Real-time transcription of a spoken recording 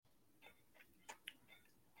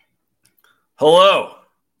Hello,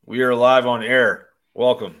 we are live on air.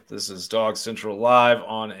 Welcome. This is DawgsCentral live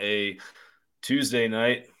on a Tuesday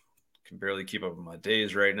night. Can barely keep up with my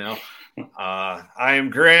days right now. I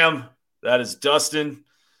am Graham. That is Dustin,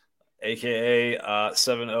 aka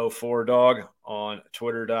 704 Dog on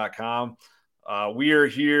Twitter.com. We are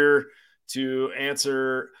here to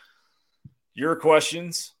answer your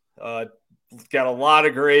questions. Got a lot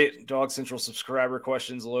of great DawgsCentral subscriber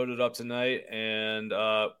questions loaded up tonight, and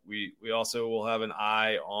we also will have an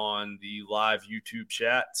eye on the live YouTube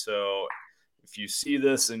chat. So if you see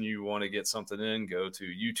this and you want to get something in, go to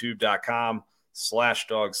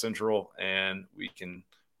youtube.com/DawgsCentral, and we can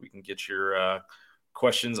get your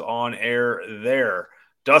questions on air there.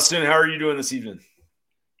 Dustin, how are you doing this evening?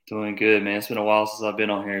 Doing good, man. It's been a while since I've been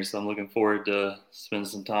on here, so I'm looking forward to spending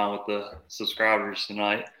some time with the subscribers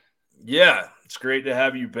tonight. Yeah, it's great to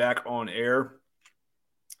have you back on air.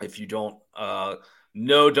 If you don't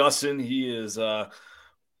know Dustin, he has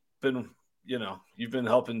been, you've been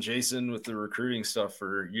helping Jason with the recruiting stuff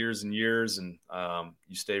for years and years, and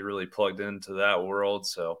you stay really plugged into that world.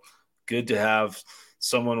 So good to have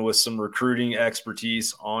someone with some recruiting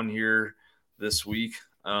expertise on here this week.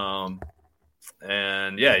 And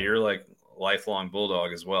yeah, you're like lifelong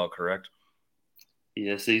Bulldog as well, correct?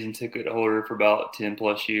 Yeah, season ticket holder for about 10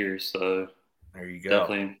 plus years, so There you go.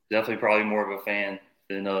 definitely probably more of a fan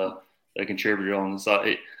than a contributor on the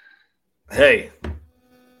site. Hey,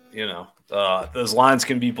 those lines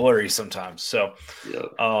can be blurry sometimes. So,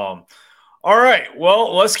 Yep. all right.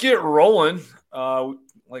 Well, let's get rolling.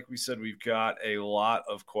 Like we said, we've got a lot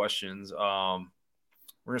of questions. We're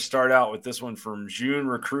going to start out with this one from June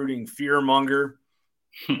Recruiting Fearmonger.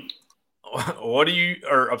 Who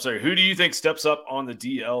do you think steps up on the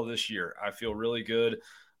DL this year? I feel really good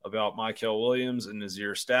about Michael Williams and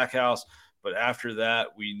Nazir Stackhouse, but after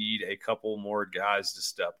that, we need a couple more guys to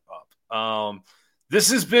step up. This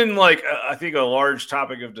has been I think a large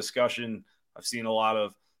topic of discussion. I've seen a lot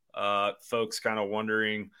of folks kind of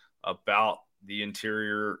wondering about the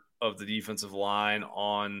interior of the defensive line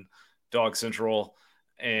on DawgsCentral,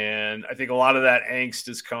 and I think a lot of that angst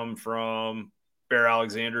has come from Bear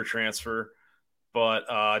Alexander transfer.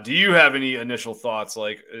 But do you have any initial thoughts?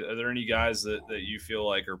 Like, are there any guys that you feel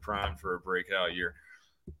like are primed for a breakout year?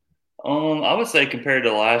 I would say compared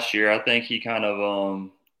to last year, I think he kind of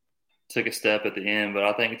took a step at the end, but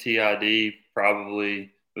I think TID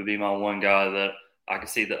probably would be my one guy that I can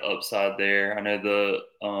see the upside there. I know the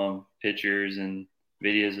pictures and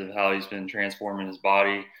videos of how he's been transforming his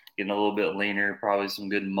body, getting a little bit leaner, probably some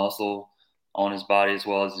good muscle on his body as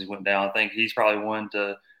well as he went down. I think he's probably one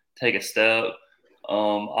to take a step. I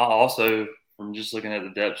also, from just looking at the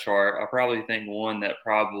depth chart, I probably think one that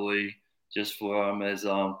probably just from his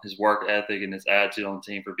work ethic and his attitude on the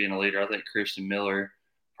team for being a leader, I think Christian Miller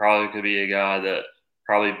probably could be a guy that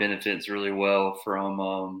probably benefits really well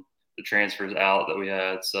from the transfers out that we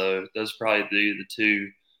had. So those probably the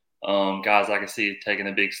two guys I can see taking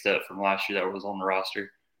a big step from last year that was on the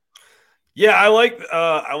roster. Yeah, I like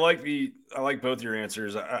both your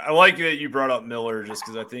answers. I like that you brought up Miller just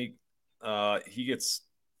because I think he gets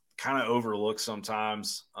kind of overlooked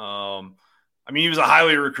sometimes. I mean, he was a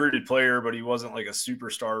highly recruited player, but he wasn't like a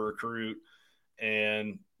superstar recruit.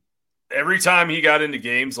 And every time he got into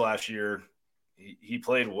games last year, he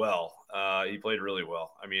played well. He played really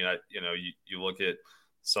well. I mean, you look at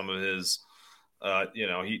some of his,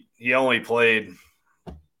 he only played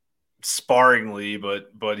sparingly,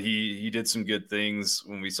 but he did some good things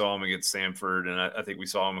when we saw him against Samford, and I think we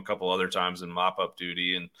saw him a couple other times in mop-up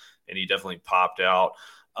duty, and he definitely popped out.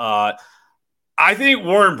 I think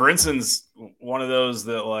Warren Brinson's one of those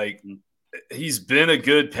that he's been a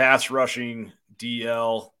good pass rushing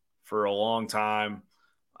DL for a long time.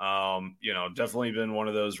 Definitely been one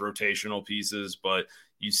of those rotational pieces, but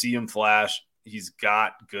you see him flash. He's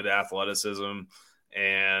got good athleticism,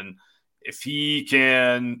 and if he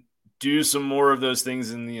can do some more of those things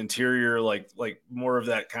in the interior, like more of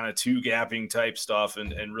that kind of two gapping type stuff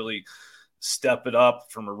and really step it up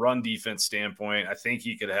from a run defense standpoint, I think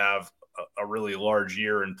he could have a really large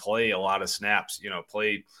year and play a lot of snaps,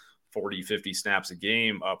 play 40, 50 snaps a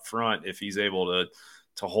game up front if he's able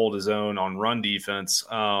to hold his own on run defense.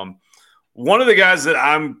 One of the guys that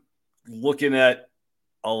I'm looking at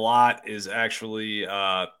a lot is actually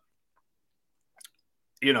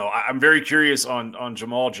I'm very curious on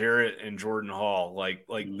Jamal Jarrett and Jordan Hall, like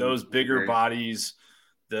those bigger bodies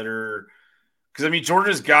that are, because I mean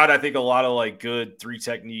Georgia's got I think a lot of good three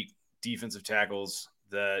technique defensive tackles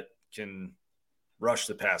that can rush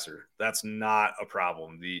the passer. That's not a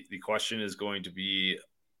problem. The question is going to be,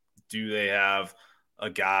 do they have a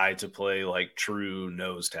guy to play like true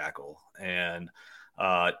nose tackle. And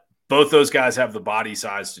both those guys have the body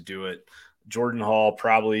size to do it. Jordan Hall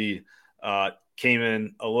probably came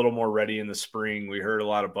in a little more ready in the spring. We heard a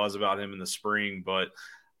lot of buzz about him in the spring, but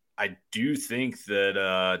I do think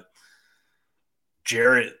that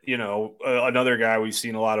Jarrett, another guy, we've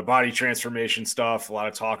seen a lot of body transformation stuff, a lot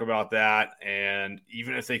of talk about that. And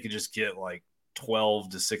even if they could just get like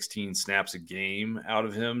 12 to 16 snaps a game out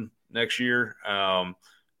of him next year,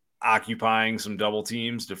 occupying some double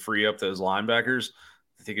teams to free up those linebackers,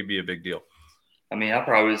 I think it'd be a big deal. I mean, I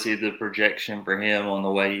probably see the projection for him on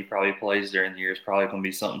the way he probably plays during the year is probably going to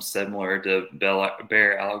be something similar to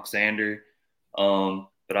Bear Alexander.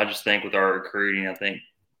 But I just think with our recruiting, I think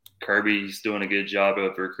Kirby's doing a good job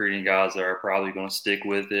of recruiting guys that are probably going to stick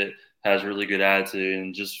with it, has really good attitude.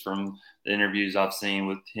 And just from the interviews I've seen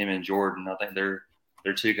with him and Jordan, I think they're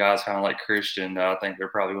two guys kind of like Christian. I think they're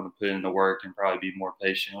probably going to put in the work and probably be more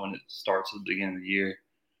patient when it starts at the beginning of the year.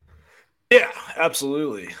 Yeah,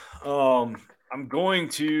 absolutely. I'm going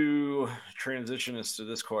to transition us to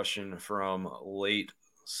this question from late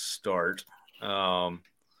start.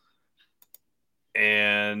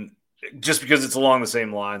 And just because it's along the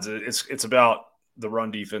same lines, it's about the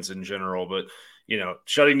run defense in general, but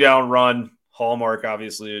shutting down run, hallmark,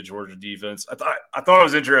 obviously, a Georgia defense. I thought it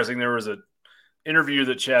was interesting. There was an interview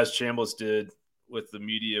that Chaz Chambliss did with the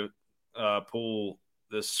media pool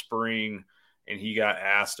this spring, and he got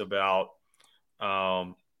asked about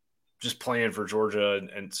just playing for Georgia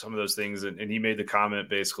and some of those things. And he made the comment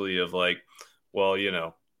basically of like, well,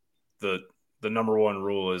 the number one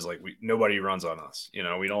rule is like nobody runs on us.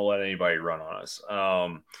 We don't let anybody run on us.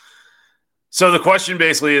 So the question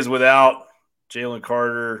basically is, without Jalen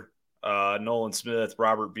Carter, Nolan Smith,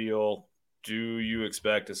 Robert Beal, do you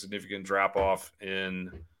expect a significant drop off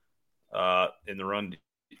in the run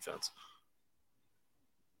defense?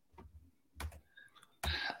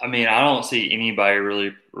 I mean, I don't see anybody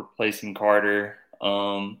really replacing Carter.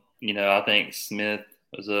 I think Smith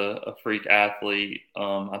was a freak athlete.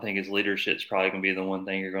 I think his leadership is probably going to be the one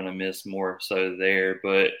thing you're going to miss more so there.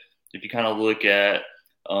 But if you kind of look at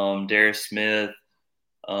Darius Smith,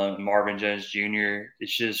 Marvin Jones Jr.,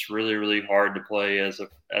 it's just really, really hard to play as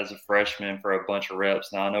a freshman for a bunch of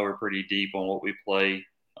reps. Now, I know we're pretty deep on what we play,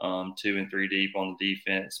 2 and 3 deep on the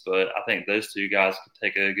defense, but I think those two guys could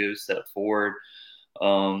take a good step forward.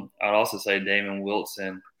 I'd also say Damon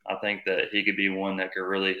Wilson. I think that he could be one that could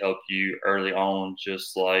really help you early on,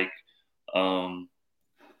 just like Jordan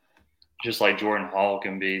Hall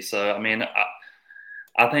can be. So, I mean,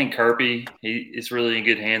 I think Kirby, it's really in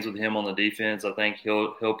good hands with him on the defense. I think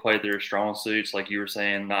he'll play their strong suits, like you were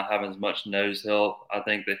saying, not having as much nose help. I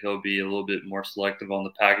think that he'll be a little bit more selective on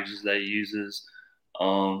the packages that he uses.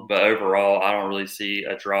 But overall, I don't really see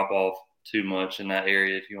a drop off too much in that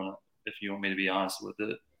area. If you want me to be honest with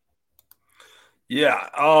it. Yeah.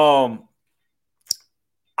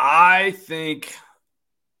 I think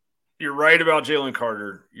you're right about Jalen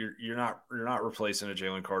Carter. You're not replacing a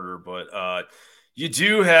Jalen Carter, but you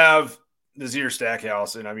do have Nazir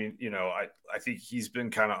Stackhouse, and I mean, I think he's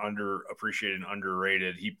been kind of underappreciated and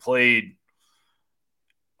underrated. He played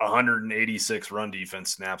 186 run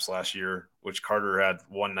defense snaps last year, which Carter had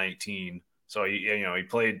 119. So he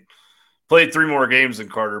played 3 more games than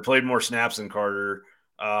Carter, played more snaps than Carter.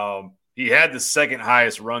 He had the second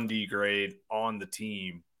highest run D grade on the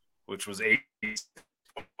team, which was 80.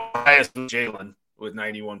 Highest was Jalen with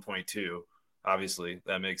 91.2. Obviously,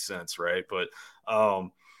 that makes sense, right? But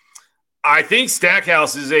I think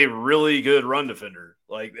Stackhouse is a really good run defender.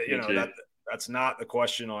 Like, that's not the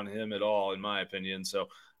question on him at all, in my opinion. So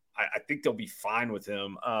I think they'll be fine with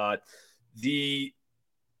him. The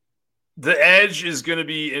edge is going to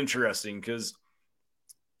be interesting because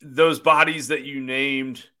those bodies that you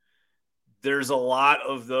named, there's a lot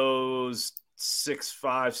of those 6'5",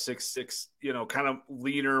 6'6", kind of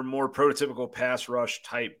leaner, more prototypical pass rush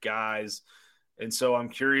type guys. And so I'm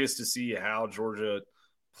curious to see how Georgia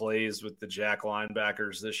plays with the jack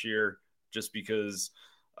linebackers this year, just because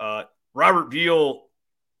Robert Beal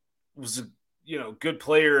was a good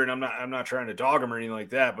player, and I'm not trying to dog him or anything like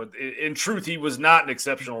that, but in truth, he was not an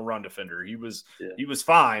exceptional run defender. He was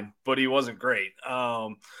fine, but he wasn't great.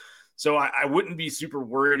 So I wouldn't be super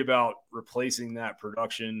worried about replacing that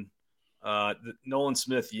production. Nolan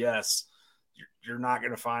Smith, yes, you're not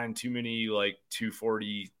going to find too many like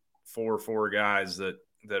 240 4-4 guys that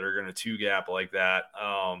are going to 2-gap like that.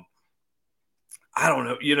 I don't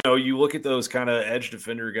know. You look at those kind of edge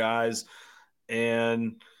defender guys,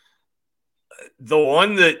 and the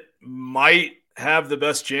one that might have the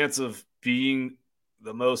best chance of being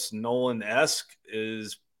the most Nolan-esque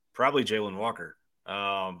is probably Jalen Walker.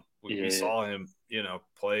 We saw him,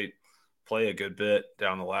 play a good bit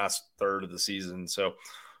down the last third of the season. So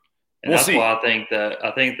and that's why I think that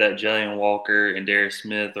Jalen Walker and Darius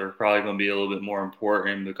Smith are probably going to be a little bit more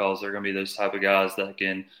important because they're going to be those type of guys that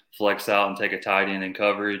can flex out and take a tight end in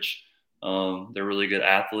coverage. They're really good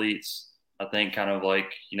athletes. I think kind of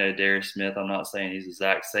like, Darius Smith, I'm not saying he's the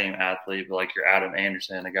exact same athlete, but like your Adam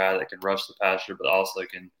Anderson, a guy that can rush the passer, but also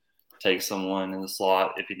can take someone in the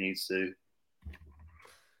slot if he needs to.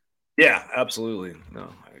 Yeah, absolutely. No,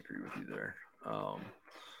 I agree with you there.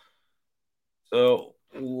 So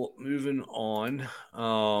moving on,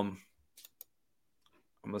 I'm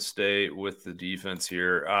going to stay with the defense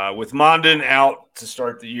here. With Mondon out to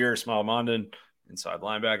start the year, Smile Mondon, inside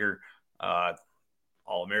linebacker,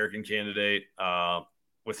 All-American candidate.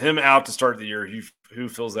 With him out to start the year, who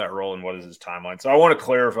fills that role and what is his timeline? So I want to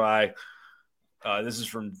clarify. This is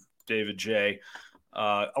from David J.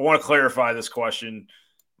 I want to clarify this question.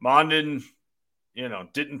 Mondon,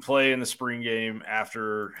 didn't play in the spring game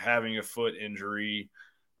after having a foot injury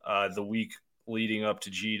the week leading up to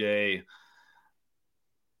G-Day.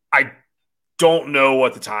 I don't know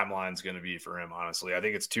what the timeline is going to be for him, honestly. I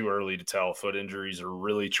think it's too early to tell. Foot injuries are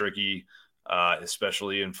really tricky,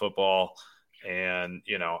 especially in football. And,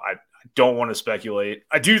 I don't want to speculate.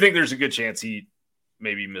 I do think there's a good chance he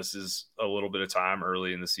maybe misses a little bit of time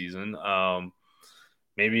early in the season.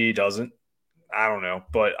 Maybe he doesn't. I don't know.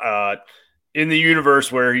 But in the universe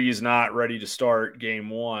where he's not ready to start game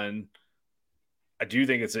one, I do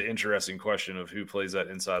think it's an interesting question of who plays that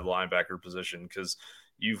inside linebacker position because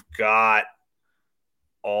you've got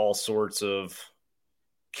all sorts of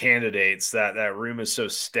candidates. That room is so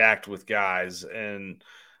stacked with guys. And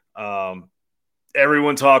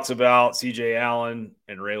everyone talks about C.J. Allen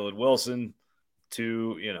and Raylan Wilson,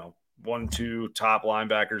 two top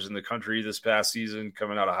linebackers in the country this past season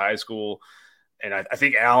coming out of high school. And I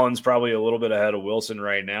think Allen's probably a little bit ahead of Wilson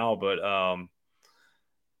right now. But,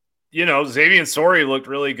 Xavier Sorey looked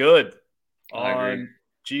really good on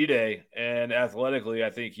G-Day. And athletically, I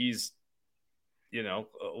think he's, a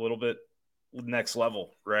little bit next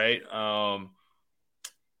level, right? And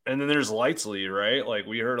then there's Lightsley, right? Like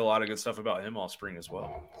we heard a lot of good stuff about him all spring as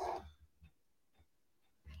well.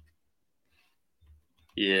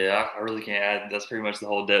 Yeah, I really can't add. That's pretty much the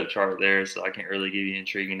whole depth chart there, so I can't really give you an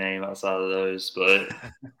intriguing name outside of those. But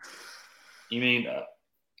you mean,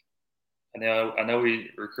 I know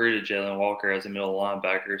we recruited Jalen Walker as a middle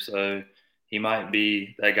linebacker, so he might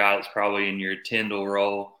be that guy that's probably in your Tyndall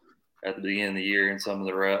role at the beginning of the year in some of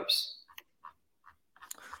the reps.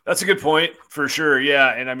 That's a good point for sure. Yeah,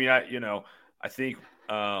 and I mean, I think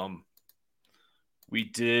we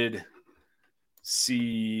did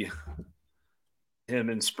see him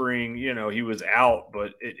in spring. He was out,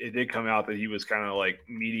 but it did come out that he was kind of like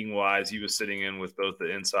meeting wise. He was sitting in with both the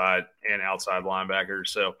inside and outside linebackers.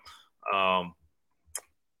 So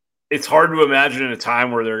it's hard to imagine in a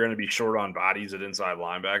time where they're going to be short on bodies at inside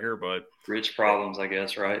linebacker, but rich problems, I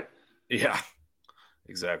guess, right? Yeah,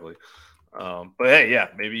 exactly. But hey, yeah,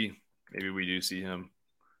 maybe we do see him.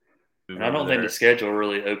 And I don't think the schedule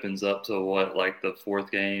really opens up to like the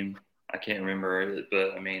fourth game. I can't remember it,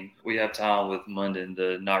 but I mean, we have time with Mondon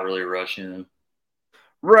to not really rush him.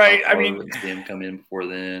 Right. I mean, see him come in before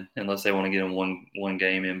then, unless they want to get him one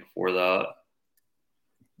game in before that.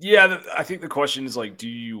 Yeah, I think the question is like, do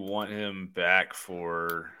you want him back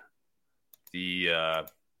for the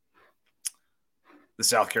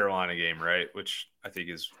South Carolina game, right? Which I think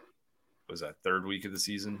was that third week of the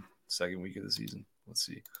season, second week of the season. Let's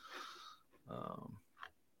see.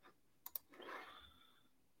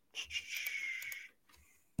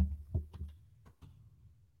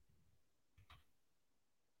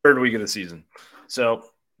 Third week of the season. So,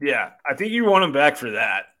 yeah, I think you want him back for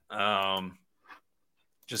that.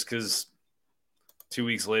 Just because 2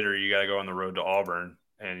 weeks later you got to go on the road to Auburn,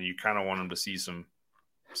 and you kind of want him to see some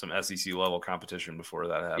SEC level competition before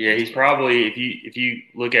that happens. Yeah, he's probably, if you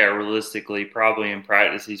look at it realistically, probably in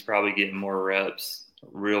practice he's probably getting more reps,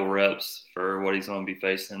 real reps for what he's going to be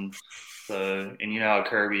facing. So, and you know how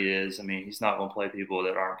Kirby is. I mean, he's not going to play people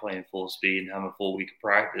that aren't playing full speed and have a full week of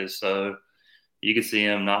practice. So you could see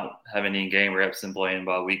him not having any game reps and playing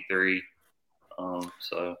by week 3.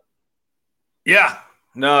 Yeah.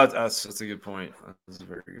 No, that's a good point. That's a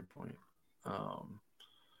very good point.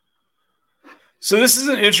 So this is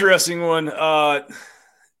an interesting one, and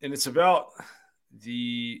it's about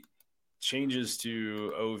the changes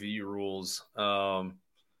to OV rules.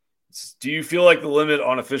 Do you feel like the limit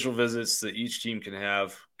on official visits that each team can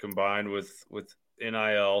have combined with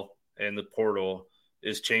NIL and the portal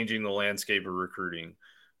is changing the landscape of recruiting?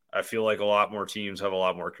 I feel like a lot more teams have a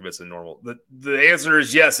lot more commits than normal. The answer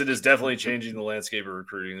is yes, it is definitely changing the landscape of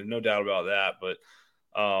recruiting. There's no doubt about that. But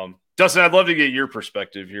Dustin, I'd love to get your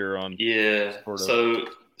perspective here on Yeah. sort of.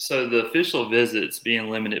 So the official visits being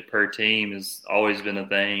limited per team has always been a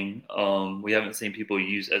thing. We haven't seen people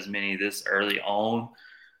use as many this early on.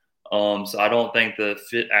 So I don't think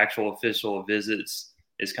the actual official visits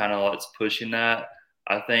is kind of what's pushing that.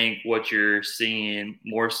 I think what you're seeing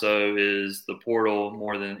more so is the portal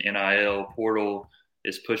more than NIL. Portal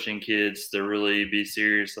is pushing kids to really be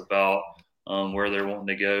serious about where they're wanting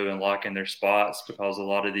to go and lock in their spots, because a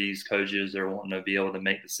lot of these coaches are wanting to be able to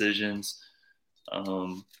make decisions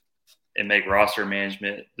and make roster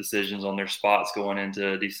management decisions on their spots going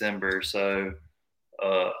into December. So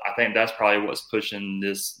I think that's probably what's pushing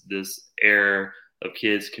this era of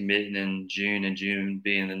kids committing in June, and June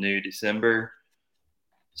being the new December.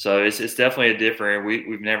 So it's definitely a different.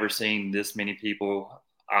 We've never seen this many people.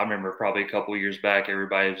 I remember probably a couple of years back,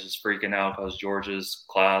 everybody was just freaking out because Georgia's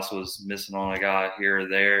class was missing on a guy here or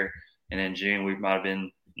there, and in June we might have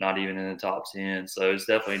been not even in the top 10. So it's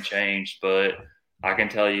definitely changed. But I can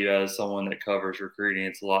tell you, as someone that covers recruiting,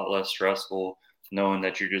 it's a lot less stressful knowing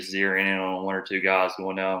that you're just zeroing in on one or two guys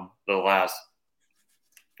going down the last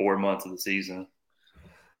 4 months of the season.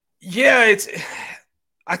 Yeah,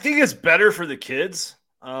 I think it's better for the kids.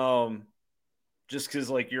 Just because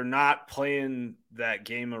like you're not playing that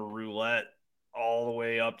game of roulette all the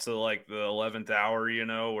way up to like the 11th hour,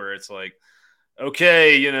 where it's like,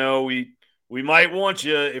 okay, we might want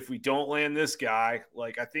you if we don't land this guy.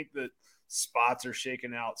 Like, I think that spots are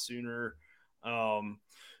shaken out sooner.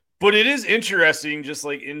 But it is interesting, just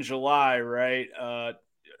like in July, right?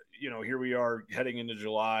 Here we are heading into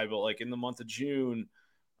July, but like in the month of June,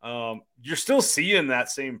 you're still seeing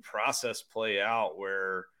that same process play out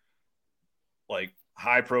where like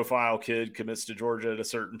high profile kid commits to Georgia at a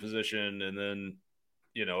certain position. And then,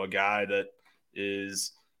 a guy that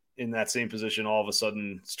is in that same position all of a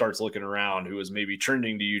sudden starts looking around who is maybe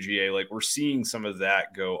trending to UGA. Like we're seeing some of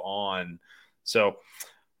that go on. So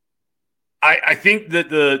I think that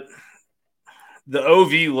the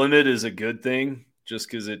OV limit is a good thing just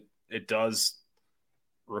because it does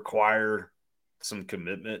require some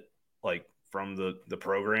commitment, like from the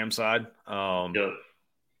program side. Yep.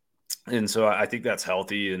 And so I think that's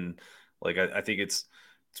healthy. And like, I think it's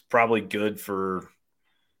probably good for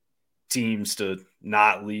teams to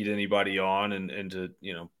not lead anybody on and to,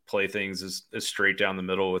 play things as straight down the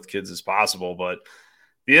middle with kids as possible. But at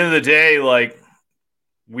the end of the day, like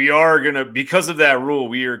we are going to, because of that rule,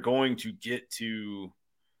 we are going to get to,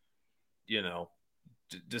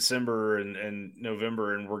 December and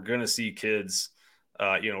November, and we're going to see kids,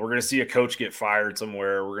 we're going to see a coach get fired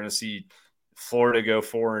somewhere. We're going to see Florida go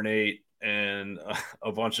 4-8, and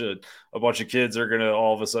a bunch of kids are going to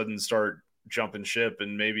all of a sudden start jumping ship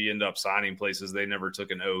and maybe end up signing places they never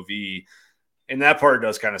took an OV. And that part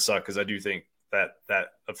does kind of suck because I do think that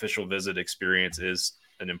official visit experience is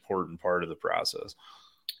an important part of the process.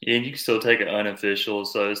 Yeah, and you can still take it unofficial,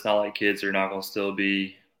 so it's not like kids are not going to still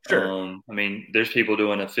be. Sure. I mean, there's people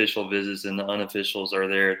doing official visits, and the unofficials are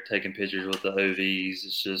there taking pictures with the OVs.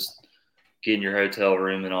 It's just getting your hotel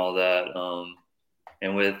room and all that.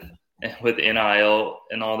 And with NIL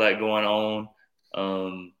and all that going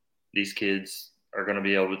on, these kids are going to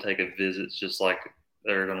be able to take a visit just like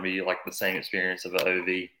they're going to be like the same experience of an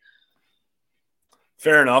OV.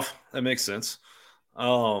 Fair enough. That makes sense.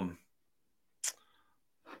 So,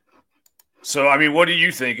 I mean, what do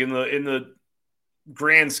you think in the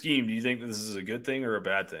grand scheme? Do you think this is a good thing or a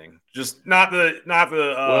bad thing? Just not the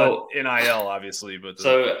NIL, obviously, but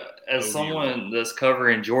so as someone that's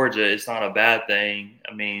covering Georgia, it's not a bad thing.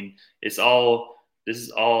 I mean, this is all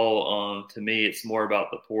to me. It's more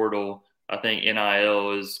about the portal. I think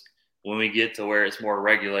NIL is when we get to where it's more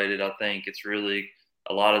regulated. I think it's really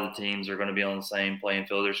a lot of the teams are going to be on the same playing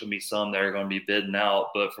field. There's going to be some that are going to be bidding out,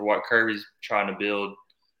 but for what Kirby's trying to build,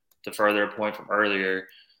 to further a point from earlier,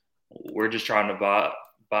 we're just trying to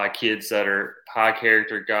buy kids that are high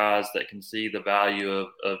character guys that can see the value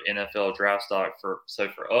of NFL draft stock. So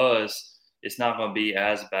for us, it's not going to be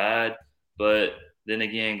as bad. But then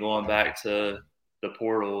again, going back to the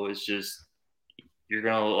portal, it's just you're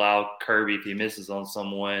going to allow Kirby, if he misses on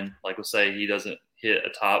someone, like let's say he doesn't hit a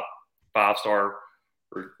top 5-star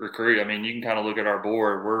recruit. I mean, you can kind of look at our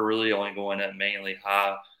board. We're really only going at mainly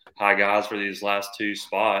high guys for these last two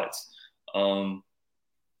spots.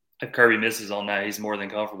 If Kirby misses on that, he's more than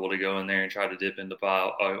comfortable to go in there and try to dip into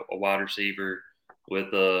a wide receiver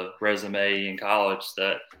with a resume in college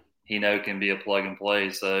that he know can be a plug and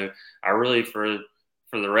play. So I really, for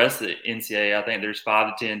for the rest of the NCAA, I think there's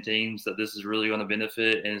 5 to 10 teams that this is really going to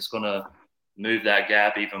benefit, and it's going to move that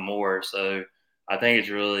gap even more. So I think it's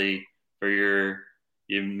really for your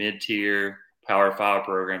mid-tier Power 5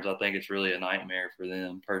 programs, I think it's really a nightmare for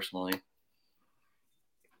them personally.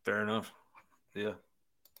 Fair enough. Yeah,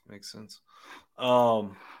 makes sense.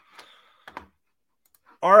 All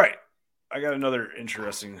right. I got another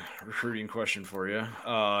interesting recruiting question for you.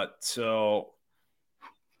 So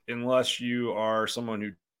unless you are someone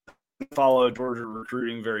who follow Georgia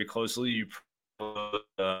recruiting very closely, you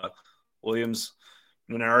Williams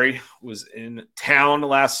Nwaneri was in town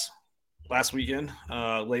last weekend,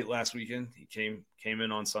 late last weekend. He came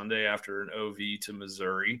in on Sunday after an OV to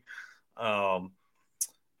Missouri. And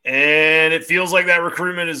it feels like that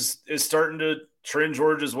recruitment is starting to trend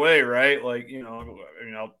Georgia's way, right? Like, you know, I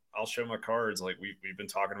mean, I'll show my cards. Like we've been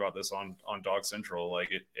talking about this on DawgsCentral. Like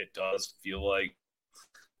it does feel like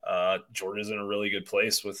Georgia's in a really good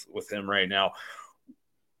place with him right now.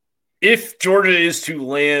 If Georgia is to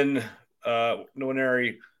land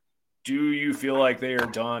Nwaneri, do you feel like they are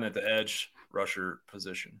done at the edge rusher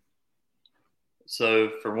position? So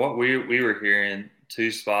from what we were hearing,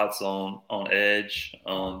 2 spots on edge,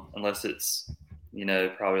 unless it's, you know,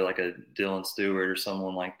 probably like a Dylan Stewart or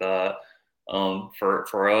someone like that.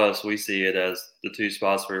 For us, we see it as the 2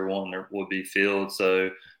 spots we want would be filled. So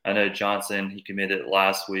I know Johnson, he committed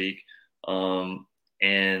last week,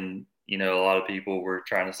 and you know, a lot of people were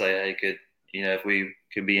trying to say, hey, could, you know, if we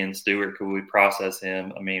could be in Stewart, could we process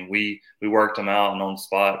him? I mean, we worked him out, and on the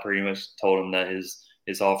spot pretty much told him that his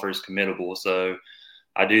offer is committable. So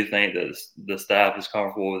I do think that the staff is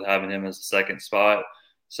comfortable with having him as a second spot.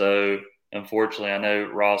 So unfortunately, I know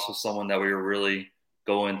Ross was someone that we were really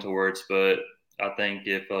going towards, but I think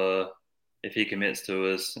if he commits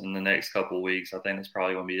to us in the next couple of weeks, I think that's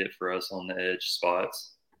probably going to be it for us on the edge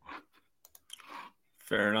spots.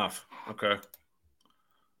 Fair enough. Okay.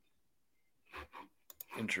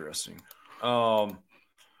 Interesting. Now,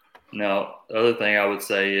 the other thing I would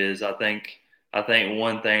say is I think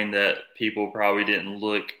one thing that people probably didn't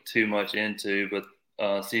look too much into, but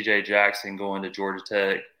CJ Jackson going to Georgia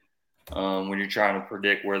Tech, when you're trying to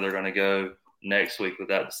predict where they're going to go next week with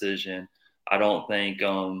that decision, I think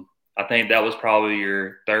that was probably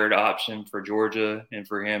your third option for Georgia, and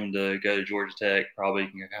for him to go to Georgia Tech probably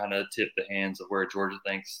can kind of tip the hands of where Georgia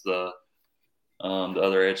thinks the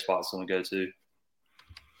other edge spot's going to go to.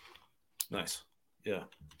 Nice. Yeah.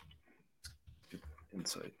 Good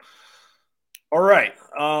insight. All right.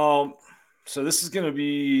 So this is going to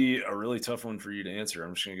be a really tough one for you to answer.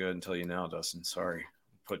 I'm just going to go ahead and tell you now, Dustin. Sorry,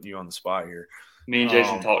 I'm putting you on the spot here. Me and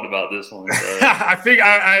Jason talked about this one. So. I think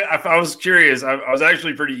I was curious. I was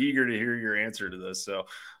actually pretty eager to hear your answer to this. So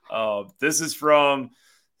this is from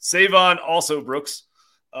Savon, also Brooks.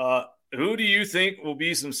 Who do you think will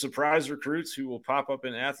be some surprise recruits who will pop up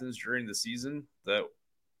in Athens during the season that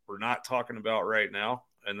we're not talking about right now?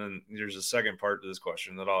 And then there's a second part to this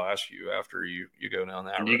question that I'll ask you after you go down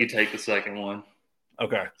that road. You can take the second one.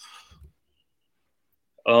 Okay.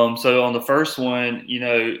 So on the first one, you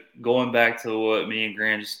know, going back to what me and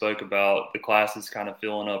Grant just spoke about, the class is kind of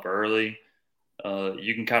filling up early.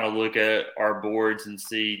 You can kind of look at our boards and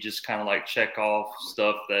see just kind of like check off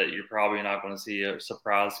stuff that you're probably not going to see a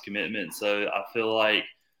surprise commitment. So I feel like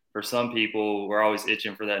for some people, we're always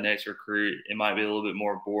itching for that next recruit. It might be a little bit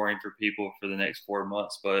more boring for people for the next 4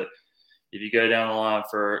 months, but if you go down the line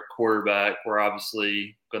for quarterback, we're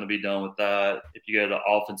obviously going to be done with that. If you go to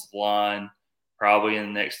offensive line, probably in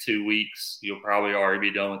the next 2 weeks, you'll probably already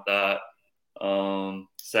be done with that.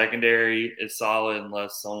 Secondary is solid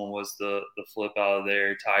unless someone was the flip out of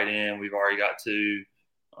there. Tight end, we've already got 2.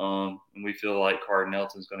 And we feel like Carter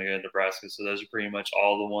Nelson's going to go to Nebraska. So those are pretty much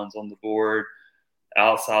all the ones on the board.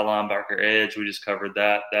 Outside linebacker edge, we just covered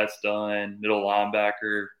that. That's done. Middle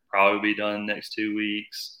linebacker, probably be done in the next 2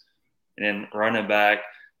 weeks. And then running back,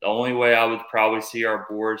 the only way I would probably see our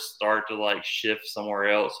board start to like shift somewhere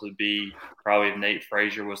else would be probably if Nate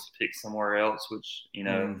Frazier was to pick somewhere else, which, you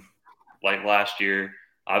know, like last year,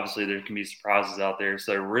 obviously there can be surprises out there.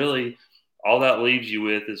 So really all that leaves you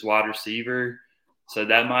with is wide receiver. So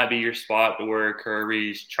that might be your spot to where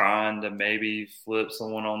Kirby's trying to maybe flip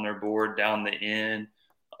someone on their board down the end.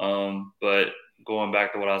 But going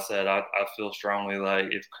back to what I said, I feel strongly like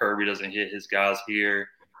if Kirby doesn't hit his guys here,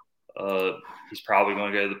 he's probably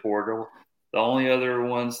going to go to the portal. The only other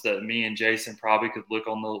ones that me and Jason probably could look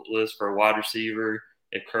on the list for a wide receiver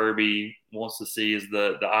if Kirby wants to see is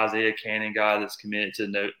the Isaiah Cannon guy that's committed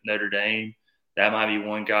to Notre Dame. That might be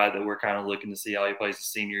one guy that we're kind of looking to see how he plays his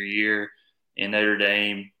senior year in Notre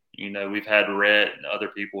Dame. You know, we've had Rhett and other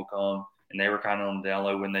people come, and they were kind of on the down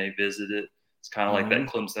low when they visited. It's kind of like that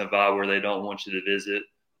Clemson vibe where they don't want you to visit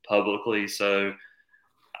publicly. So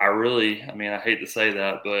I hate to say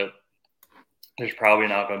that, but there's probably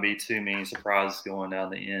not going to be too many surprises going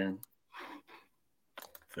down the end.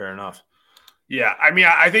 Fair enough. Yeah, I mean,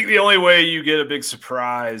 I think the only way you get a big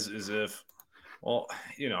surprise is if, well,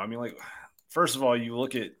 first of all, you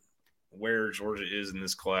look at where Georgia is in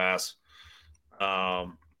this class,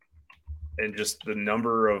 and just the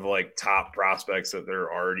number of like top prospects that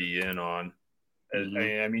they're already in on.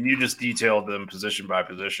 I mean, you just detailed them position by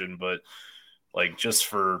position, but like just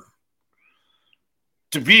to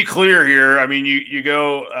be clear here, I mean, you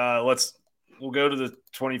go. We'll go to the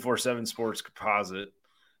 24/7 Sports composite.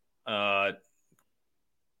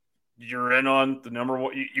 You're in on the number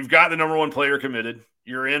one. You've got the number one player committed.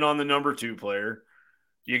 You're in on the number two player.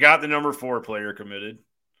 You got the number four player committed.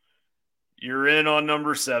 You're in on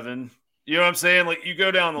number 7. You know what I'm saying? Like you go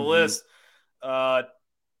down the list. Yeah,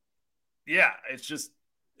 it's just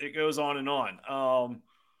it goes on and on.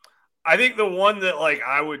 I think the one that like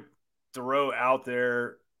I would throw out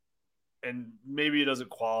there, and maybe it doesn't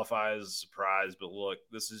qualify as a surprise, but look,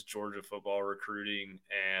 this is Georgia football recruiting,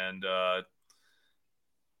 and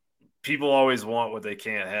people always want what they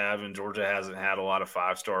can't have, and Georgia hasn't had a lot of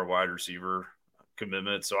 5-star wide receiver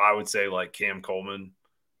commitment. So I would say like Cam Coleman,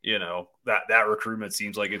 that recruitment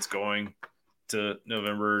seems like it's going to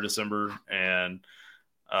November or December, and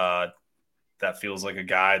that feels like a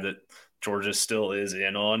guy that Georgia still is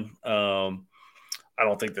in on. I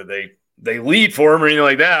don't think that they lead for him or anything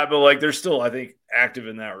like that, but like they're still, I think, active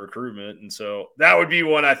in that recruitment. And so that would be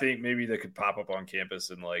one I think maybe that could pop up on campus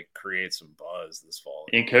and like create some buzz this fall.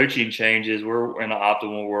 In coaching changes, we're in an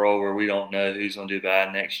optimal world where we don't know who's going to do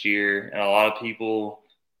bad next year. And a lot of people,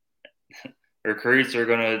 recruits are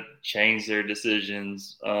going to change their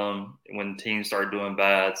decisions when teams start doing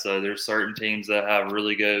bad. So there's certain teams that have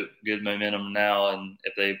really good momentum now, and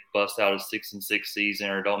if they bust out a 6-6 season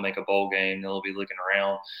or don't make a bowl game, they'll be looking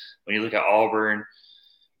around. When you look at Auburn,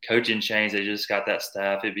 coaching change, they just got that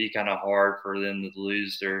staff. It'd be kind of hard for them to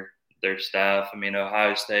lose their staff. I mean,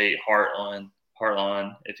 Ohio State,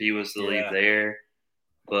 Heartland, if he was to leave there,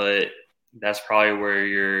 but that's probably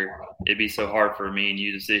where it'd be so hard for me and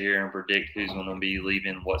you to sit here and predict who's going to be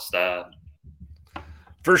leaving what staff.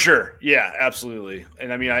 For sure. Yeah, absolutely.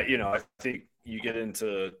 And I mean, I think you get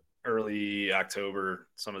into early October,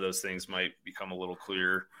 some of those things might become a little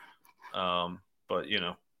clearer. But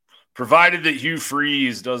provided that Hugh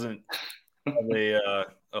Freeze doesn't have a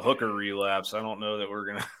hooker relapse, I don't know that we're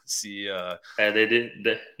going to see. They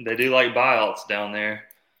do like buyouts down there.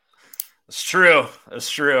 It's true.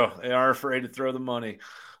 They are afraid to throw the money.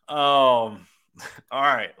 All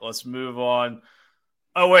right, let's move on.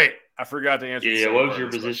 Oh, wait, I forgot to answer. Yeah, what was your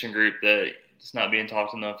position group that it's not being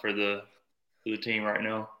talked enough for the team right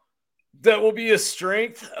now? That will be a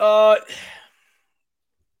strength. I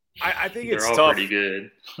think it's all tough. Pretty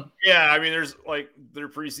good. Yeah, I mean, there's like their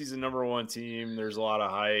preseason number one team. There's a lot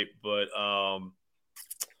of hype, but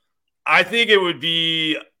I think it would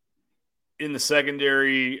be in the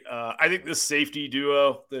secondary. I think the safety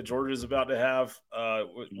duo that Georgia's about to have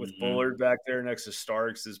with Bullard back there next to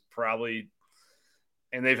Starks is probably,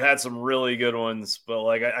 and they've had some really good ones, but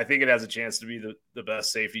like I think it has a chance to be the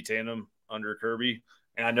best safety tandem under Kirby.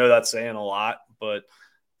 And I know that's saying a lot, but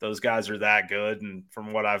those guys are that good. And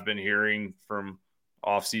from what I've been hearing from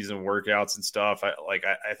off-season workouts and stuff,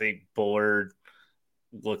 I think Bullard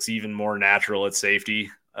looks even more natural at safety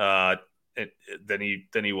than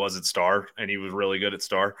he was at Star, and he was really good at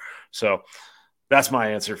Star. So that's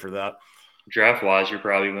my answer for that. Draft-wise,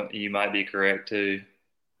 you might be correct too.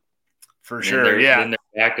 For sure, yeah. Then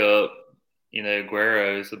their backup,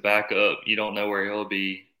 Guerrero is the backup. You don't know where he'll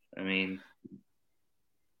be. I mean,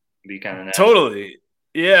 be kind of natural. Totally.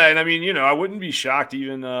 Yeah, and I mean, I wouldn't be shocked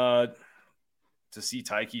even to see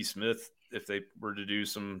Tyke Smith if they were to do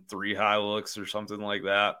some 3 high looks or something like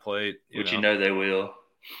that play. Which they will.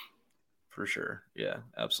 For sure. Yeah,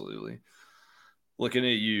 absolutely. Looking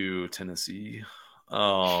at you, Tennessee.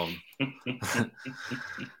 Where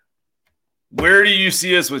do you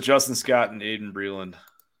see us with Justin Scott and Aiden Breland?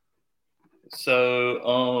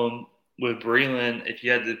 So, with Breland, if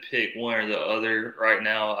you had to pick one or the other right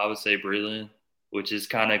now, I would say Breland, which is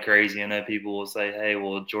kind of crazy. I know people will say, hey,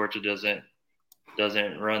 well, Georgia doesn't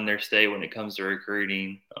run their state when it comes to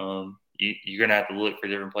recruiting. You're going to have to look for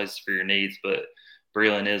different places for your needs, but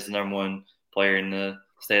Breland is the number one player in the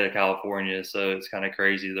state of California, so it's kind of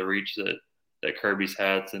crazy the reach that Kirby's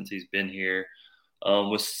had since he's been here.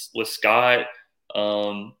 With Scott,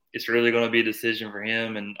 it's really going to be a decision for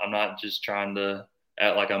him, and I'm not just trying to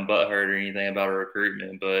act like I'm butthurt or anything about a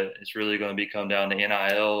recruitment, but it's really going to be come down to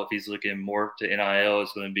NIL. If he's looking more to NIL,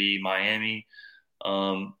 it's going to be Miami.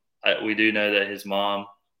 We do know that his mom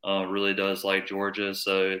really does like Georgia,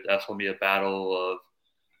 so that's going to be a battle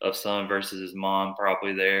of son versus his mom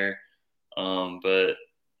probably there. But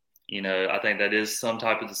I think that is some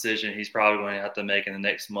type of decision he's probably going to have to make in the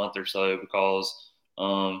next month or so because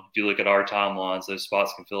if you look at our timelines, those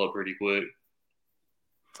spots can fill up pretty quick.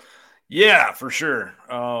 Yeah, for sure.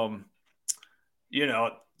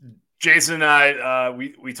 Jason and I,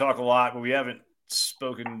 we talk a lot, but we haven't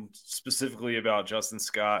spoken specifically about Justin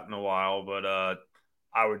Scott in a while. But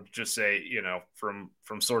I would just say, from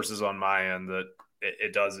sources on my end, that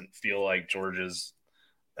it doesn't feel like Georgia's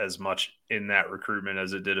as much in that recruitment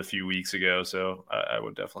as it did a few weeks ago. So I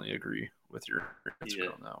would definitely agree with your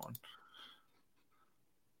answer on that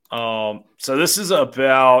one. So this is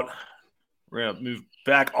about, we're going to move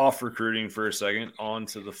back off recruiting for a second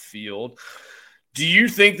onto the field. Do you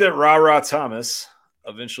think that Ra Thomas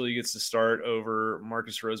eventually gets to start over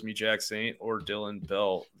Marcus Rosemy-Jacksaint or Dylan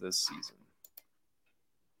Bell this season?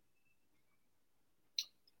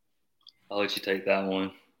 I'll let you take that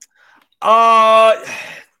one.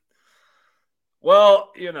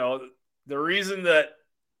 Well, the reason that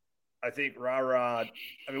I think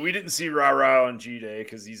we didn't see Ra on G-Day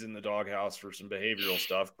because he's in the doghouse for some behavioral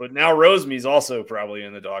stuff, but now Rosemy's also probably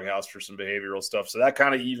in the doghouse for some behavioral stuff, so that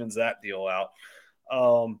kind of evens that deal out.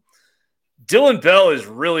 Dylan Bell is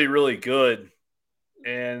really, really good,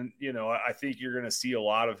 and, I think you're going to see a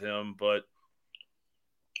lot of him, but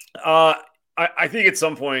I think at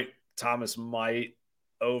some point Thomas might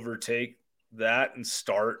overtake that and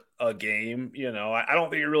start a game. I don't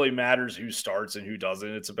think it really matters who starts and who doesn't.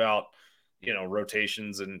 It's about,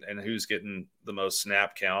 rotations and who's getting the most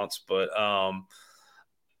snap counts. But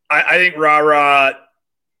I think Ra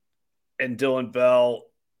and Dylan Bell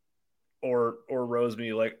or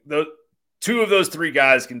Rosemy, like the two of those three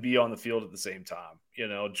guys can be on the field at the same time.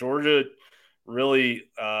 Georgia really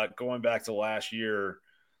going back to last year,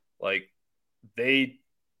 like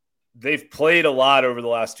they've played a lot over the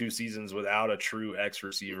last two seasons without a true X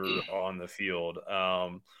receiver on the field.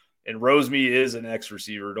 And Rosemy is an X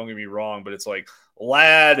receiver. Don't get me wrong, but it's like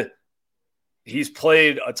Ladd, he's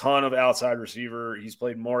played a ton of outside receiver. He's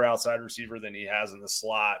played more outside receiver than he has in the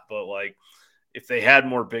slot. But like, if they had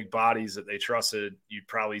more big bodies that they trusted, you'd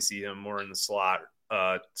probably see him more in the slot.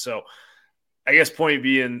 So I guess point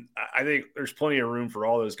being, I think there's plenty of room for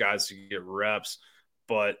all those guys to get reps,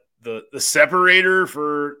 but the separator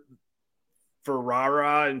for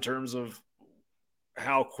Ra in terms of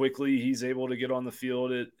how quickly he's able to get on the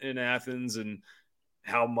field in Athens and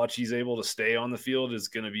how much he's able to stay on the field it's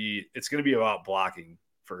going to be about blocking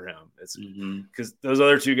for him. It's because those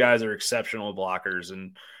other two guys are exceptional blockers,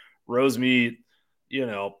 and Rosemy,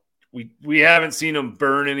 we haven't seen him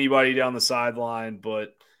burn anybody down the sideline,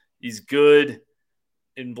 but he's good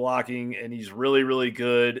in blocking, and he's really, really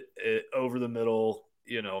good over the middle,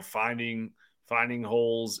 finding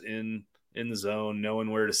holes in the zone, knowing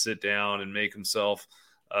where to sit down and make himself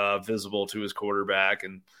visible to his quarterback.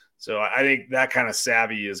 And so I think that kind of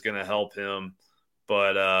savvy is going to help him.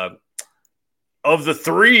 But of the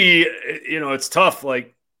three, it's tough.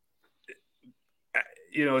 Like,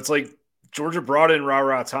 it's like Georgia brought in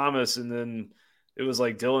Ra Thomas, and then it was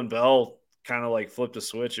like Dylan Bell kind of like flipped a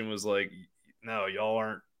switch and was like, no, y'all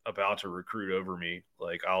aren't about to recruit over me.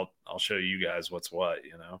 Like, I'll show you guys what's what,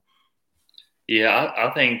 Yeah, I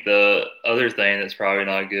think the other thing that's probably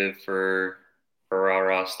not good for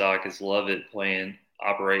Ra stock is Lovett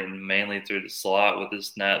operating mainly through the slot with the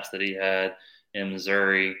snaps that he had in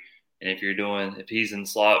Missouri. And if he's in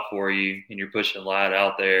slot for you and you're pushing Ladd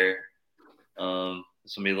out there,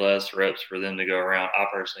 it's gonna be less reps for them to go around. I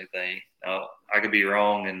personally think. Now, I could be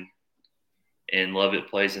wrong, and Lovett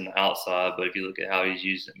plays in the outside, but if you look at how he's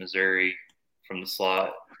used at Missouri from the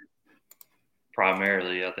slot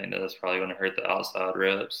primarily, I think that's probably going to hurt the outside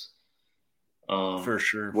reps. For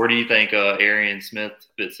sure. Where do you think Arian Smith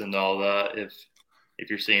fits into all that if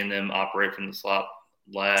you're seeing them operate from the slot,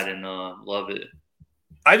 Ladd and Lovett?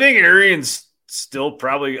 I think Arian's still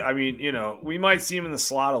probably – we might see him in the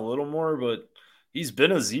slot a little more, but he's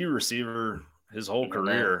been a Z receiver his whole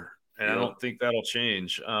career, and I don't think that'll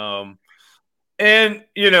change.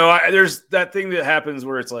 There's that thing that happens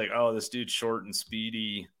where it's like, oh, this dude's short and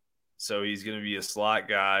speedy, so he's going to be a slot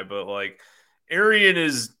guy. But, like, Arian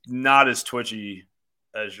is not as twitchy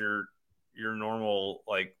as your normal,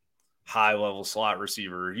 like, high-level slot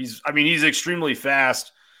receiver. He's extremely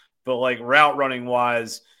fast, but, like, route running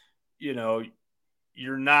wise, you're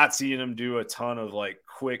not seeing him do a ton of, like,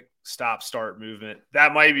 quick stop-start movement.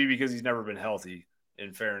 That might be because he's never been healthy.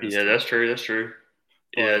 in fairness Yeah, to that's him. true. That's true.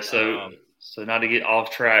 Yeah. But So not to get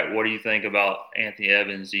off track, what do you think about Anthony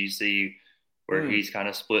Evans? Do you see where he's kind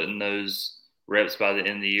of splitting those reps by the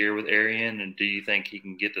end of the year with Arian, and do you think he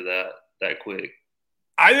can get to that quick?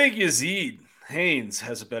 I think Yazid Haynes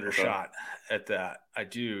has a better Okay. shot at that. I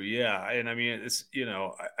do, yeah. And I mean, it's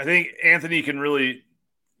I think Anthony can really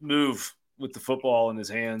move with the football in his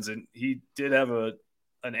hands, and he did have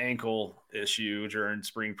an ankle issue during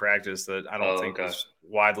spring practice that I don't Oh, think okay. was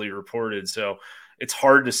widely reported. So it's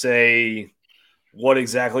hard to say what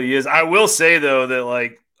exactly he is. I will say though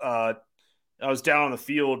that I was down on the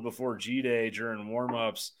field before G Day during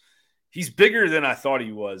warmups. He's bigger than I thought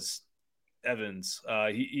he was. Evans.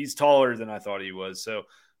 He's taller than I thought he was. So,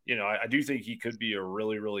 I do think he could be a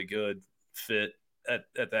really, really good fit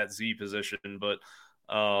at that Z position. But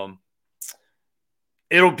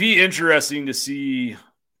it'll be interesting to see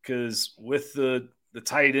because with the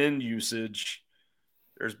tight end usage,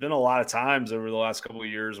 there's been a lot of times over the last couple of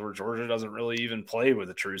years where Georgia doesn't really even play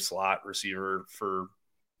with a true slot receiver for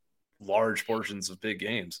large portions of big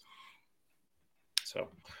games. So,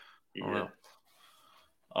 I don't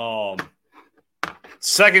Yeah. know.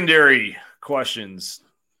 Secondary questions.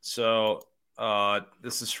 So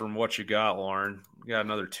this is from What You Got, Lauren. We got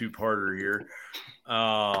another two-parter here.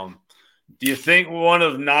 Do you think one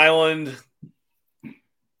of Nyland,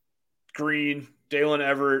 Green, Dalen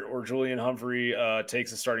Everett, or Julian Humphrey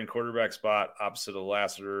takes a starting quarterback spot opposite of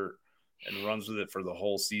Lassiter and runs with it for the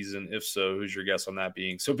whole season? If so, who's your guess on that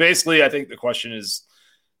being? So basically, I think the question is,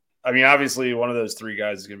 I mean, obviously one of those three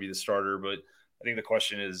guys is going to be the starter, but I think the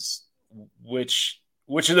question is which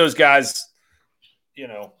of those guys,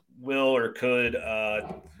 will or could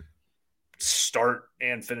start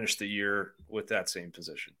and finish the year with that same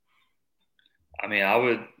position? I mean, I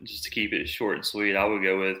would just to keep it short and sweet. I would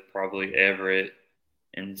go with probably Everett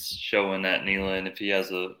and showing that Nealon if he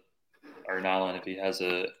has a or Nyland if he has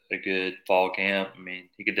a good fall camp. I mean,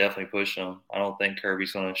 he could definitely push them. I don't think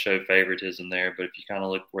Kirby's going to show favoritism there, but if you kind of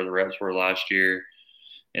look where the reps were last year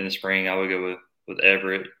in the spring, I would go with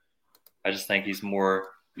Everett. I just think he's more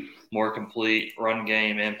complete run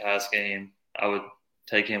game and pass game. I would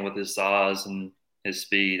take him with his size and his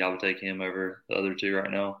speed. I would take him over the other two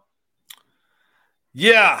right now.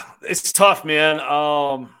 Yeah, it's tough, man.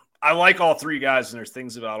 I like all three guys, and there's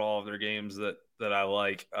things about all of their games that I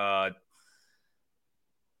like.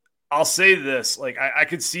 I'll say this: like I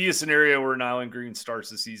could see a scenario where Nyland Green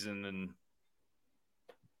starts the season and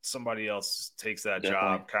somebody else takes that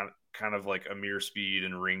Definitely. job, kind of like Amir Speed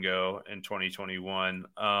and Ringo in 2021.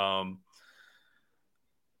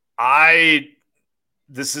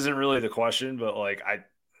 This isn't really the question, but like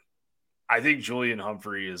I think Julian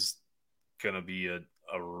Humphrey is going to be a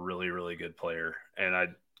really, really good player. And I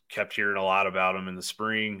kept hearing a lot about him in the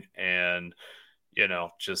spring. And,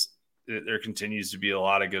 just there continues to be a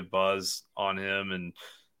lot of good buzz on him. And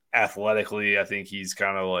athletically, I think he's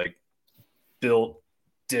kind of like built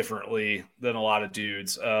differently than a lot of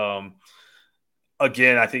dudes. Again,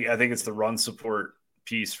 I think it's the run support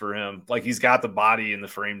piece for him. Like he's got the body and the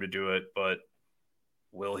frame to do it, but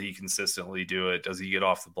will he consistently do it? Does he get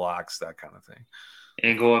off the blocks? That kind of thing.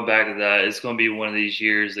 And going back to that, it's going to be one of these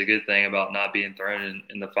years. The good thing about not being thrown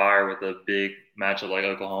in the fire with a big matchup like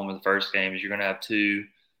Oklahoma in the first game is you're going to have two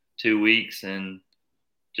weeks. And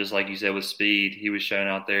just like you said with Speed, he was shown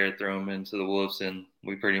out there, throw him into the wolves, and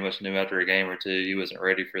we pretty much knew after a game or two he wasn't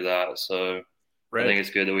ready for that. So Right. I think it's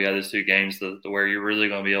good that we had those two games to where you're really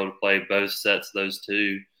going to be able to play both sets of those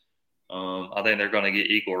two. I think they're going to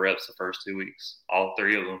get equal reps the first 2 weeks, all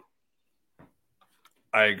three of them.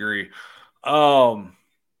 I agree. All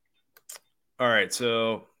right.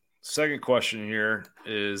 So, second question here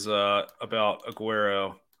is about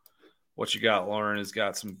Aguero. What you got, Lauren? Has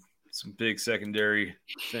got some big secondary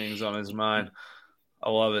things on his mind. I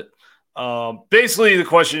love it. Basically, the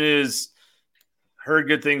question is: heard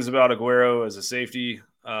good things about Aguero as a safety,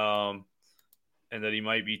 and that he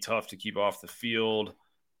might be tough to keep off the field,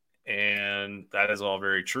 and that is all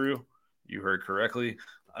very true. You heard correctly.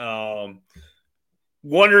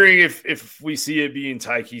 Wondering if we see it being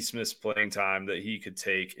Tyke Smith's playing time that he could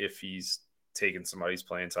take if he's taking somebody's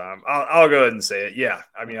playing time. I'll go ahead and say it. Yeah,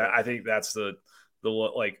 I mean, I think that's the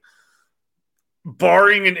like,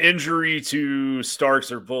 barring an injury to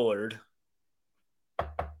Starks or Bullard.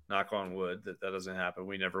 Knock on wood that doesn't happen.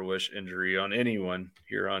 We never wish injury on anyone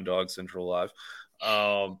here on DawgsCentral Live.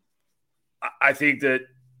 I think that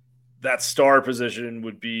star position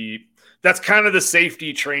would be that's kind of the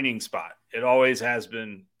safety training spot. It always has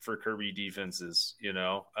been for Kirby defenses. You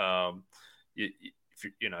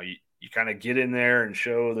kind of get in there and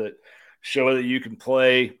show that you can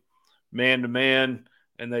play man to man,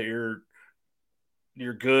 and that you're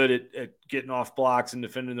good at getting off blocks and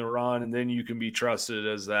defending the run, and then you can be trusted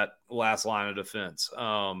as that last line of defense.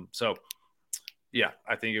 So yeah,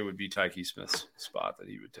 I think it would be Tyke Smith's spot that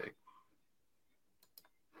he would take.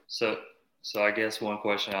 So I guess one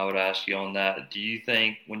question I would ask you on that: do you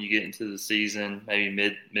think when you get into the season,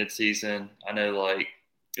 maybe mid season, I know like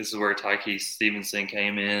this is where Tyke Stevenson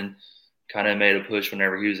came in, kind of made a push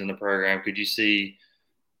whenever he was in the program. Could you see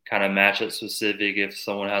kind of matchup specific if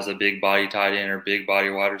someone has a big body tight end or big body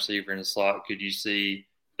wide receiver in the slot? Could you see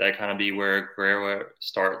that kind of be where Guerrero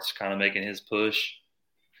starts kind of making his push?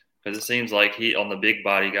 Because it seems like he on the big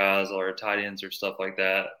body guys or tight ends or stuff like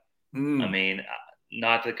that. I mean,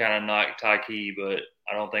 not to kind of knock Tyke, but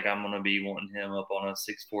I don't think I'm going to be wanting him up on a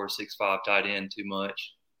 6'4", 6'5" tight end too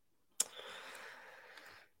much.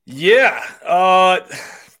 Yeah,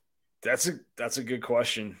 that's a good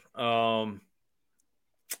question. And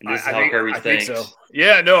this is how Kirby thinks. Think so.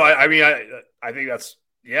 Yeah, no, I mean, I think that's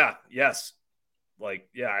yes. Like,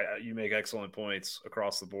 yeah, you make excellent points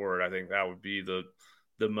across the board. I think that would be the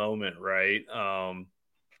moment, right?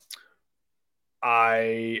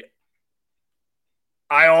 I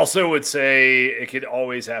also would say it could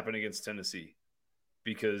always happen against Tennessee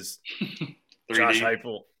because Josh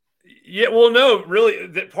Heupel. Yeah, well, no, really,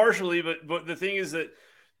 partially, but the thing is that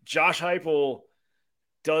Josh Heupel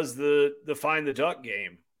does the find the duck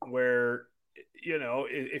game where, you know,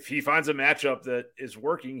 if he finds a matchup that is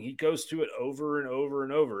working, he goes to it over and over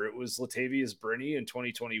and over. It was Latavius Brini in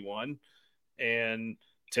 2021, and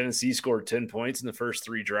Tennessee scored 10 points in the first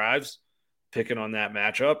 3 drives, picking on that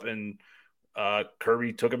matchup, and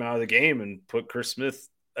Kirby took him out of the game and put Chris Smith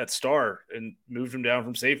at star and moved him down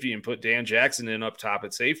from safety and put Dan Jackson in up top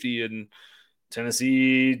at safety, and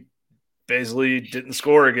Tennessee basically didn't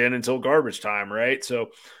score again until garbage time, right?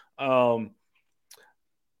 So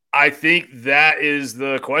I think that is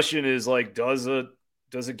the question is like, does a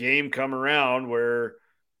game come around where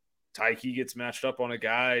Tyke gets matched up on a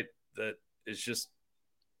guy that is just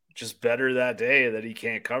better that day that he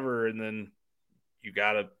can't cover, and then you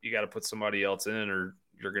gotta put somebody else in or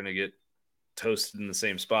you're gonna get toasted in the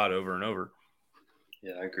same spot over and over.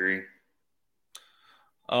 Yeah, I agree.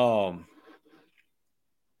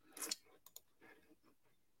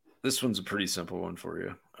 This one's a pretty simple one for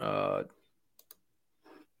you.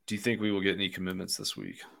 Do you think we will get any commitments this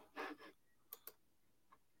week?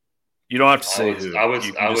 You don't have to say who.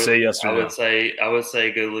 You can just say yes or no. I would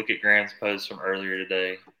say go look at Graham's post from earlier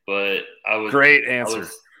today, but great answer.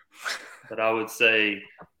 I would say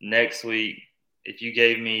next week, if you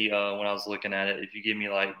gave me when I was looking at it, if you give me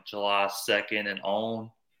like July 2nd and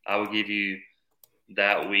on, I would give you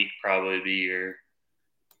that week probably be your.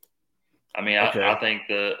 I mean, okay. I think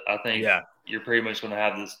you're pretty much going to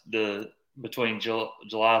have this between July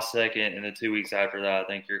 2nd and the 2 weeks after that. I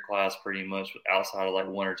think your class pretty much outside of like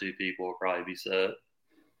 1 or 2 people will probably be set.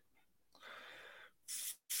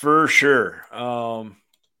 For sure.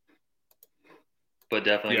 But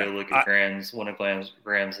definitely go look at one of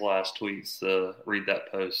Graham's last tweets. Read that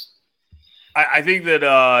post. I think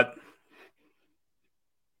that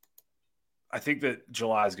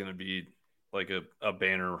July is going to be like a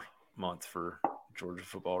banner month for Georgia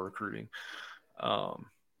football recruiting. So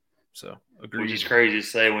agreed. Which is crazy to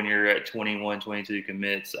say when you're at 21, 22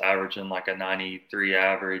 commits, averaging like a 93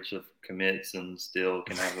 average of commits and still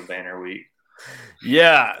can have a banner week.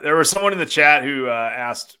 Yeah, there was someone in the chat who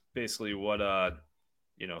asked basically what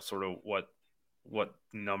sort of what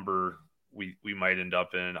number we might end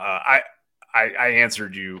up in. I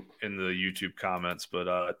answered you in the YouTube comments, but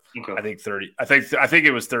okay. I think 30. I think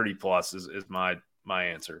it was 30 plus is my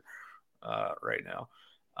answer right now.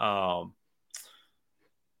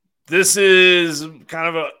 This is kind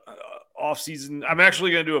of a off season. I'm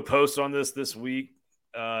actually going to do a post on this week.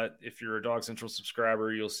 If you're a DawgsCentral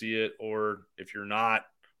subscriber, you'll see it, or if you're not,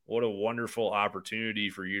 what a wonderful opportunity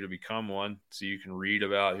for you to become one, so you can read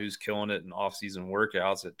about who's killing it in off-season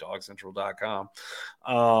workouts at DawgsCentral.com.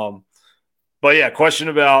 But yeah, question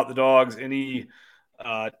about the Dogs. Any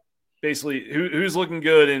basically who's looking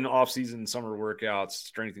good in off-season summer workouts,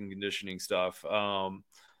 strength and conditioning stuff. I'll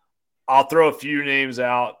throw a few names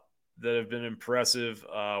out that have been impressive.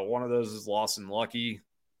 One of those is Lawson Lucky.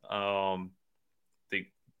 They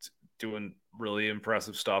doing really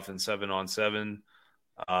impressive stuff in 7-on-7.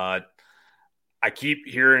 I keep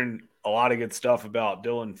hearing a lot of good stuff about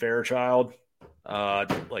Dylan Fairchild.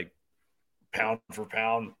 Like pound for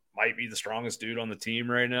pound, might be the strongest dude on the team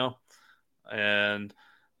right now. And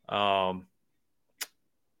I'll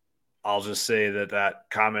just say that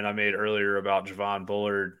comment I made earlier about Javon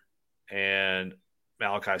Bullard and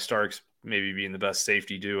Malachi Starks maybe being the best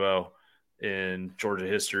safety duo in Georgia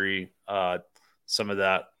history. Some of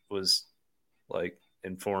that was like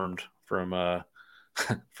informed from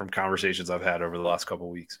from conversations I've had over the last couple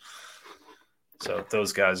of weeks. So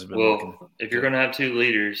those guys have been looking. If you're going to have two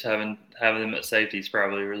leaders, having them at safety is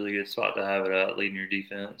probably a really good spot to have it at, leading your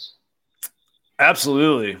defense.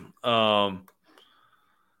 Absolutely. Yeah,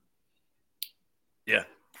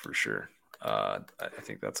 for sure. I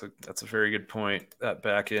think that's a very good point. That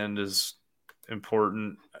back end is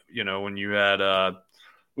important.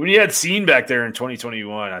 When you had Scene back there in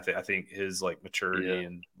 2021, I think his like maturity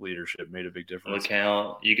and leadership made a big difference.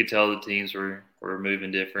 Count, you could tell the teams were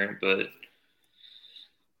moving different, but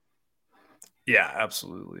yeah,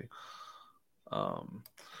 absolutely. All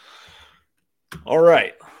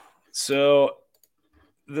right, so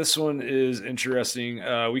this one is interesting.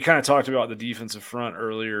 We kind of talked about the defensive front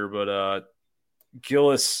earlier, but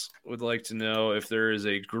Gillis would like to know if there is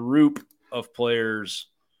a group of players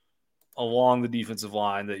along the defensive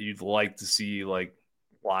line that you'd like to see like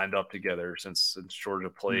lined up together since Georgia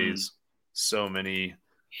plays so many,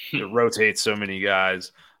 it rotates so many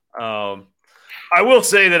guys. I will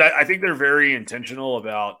say that I think they're very intentional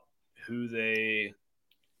about who they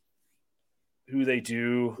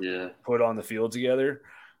do put on the field together.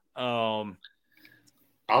 I'll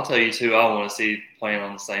tell you too, I want to see playing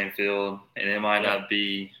on the same field, and it might not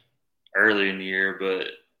be early in the year, but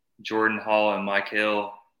Jordan Hall and Mike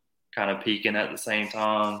Hill kind of peaking at the same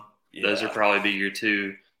time. Yeah. Those would probably be your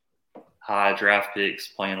two high draft picks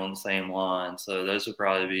playing on the same line. So those would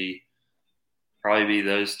probably be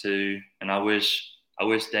those two. And I wish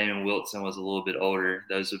Damon Wilson was a little bit older.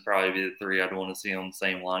 Those would probably be the three I'd want to see on the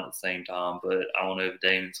same line at the same time. But I don't know if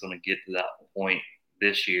Damon's going to get to that point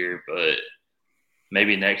this year, but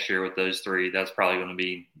maybe next year with those three, that's probably going to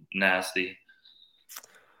be nasty.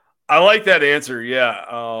 I like that answer. Yeah.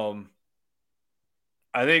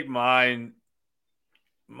 I think my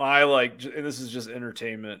like, and this is just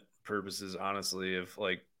entertainment purposes, honestly, if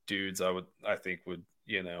like dudes I think would,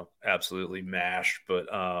 absolutely mash, but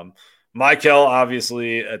Michael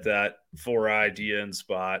obviously at that 4-eye DN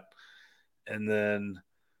spot. And then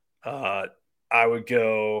I would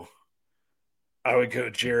go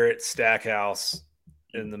Jarrett Stackhouse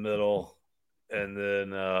in the middle, and then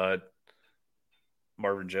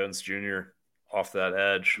Marvin Jones Jr. off that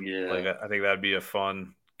edge. Yeah. Like I think that'd be a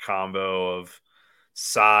fun combo of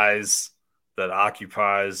size that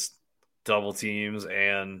occupies double teams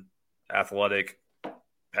and athletic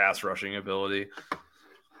pass rushing ability.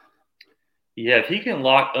 Yeah, if he can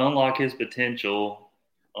unlock his potential,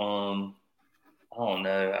 I don't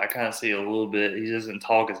know. I kind of see a little bit. He doesn't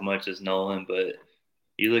talk as much as Nolan, but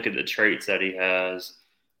you look at the traits that he has,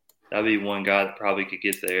 that'd be one guy that probably could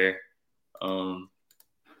get there.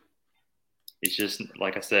 It's just,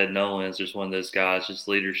 like I said, Nolan is just one of those guys, just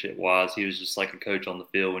leadership-wise. He was just like a coach on the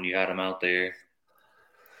field when you had him out there.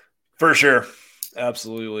 For sure.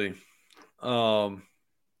 Absolutely. All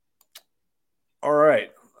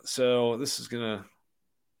right. So this is going to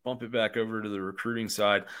bump it back over to the recruiting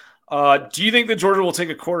side. Do you think that Georgia will take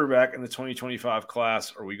a quarterback in the 2025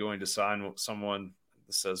 class? Are we going to sign someone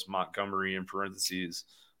that says Montgomery in parentheses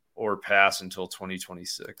or pass until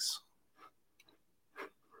 2026?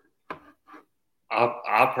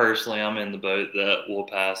 I personally, I'm in the boat that will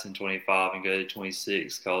pass in 25 and go to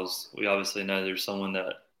 26 because we obviously know there's someone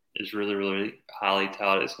that is really, really highly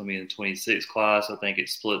touted. It's going to be in the 26 class. I think it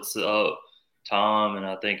splits up Tom, and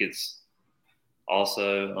I think it's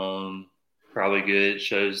also probably good. It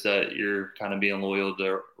shows that you're kind of being loyal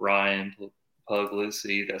to Ryan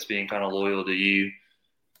Puglisi. That's being kind of loyal to you.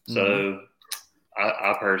 So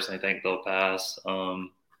I personally think they'll pass.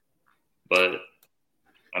 But,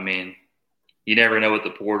 I mean, you never know with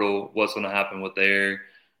the portal what's going to happen with there.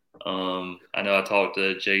 I know I talked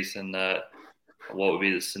to Jason that what would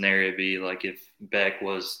be the scenario be like if Beck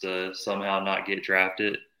was to somehow not get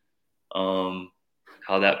drafted, how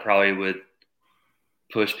that probably would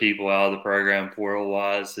push people out of the program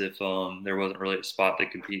portal-wise if there wasn't really a spot to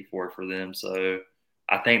compete for them. So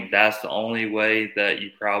I think that's the only way that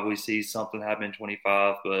you probably see something happen in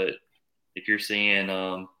 25. But if you're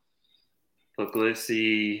seeing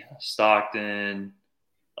Puglisi, Stockton,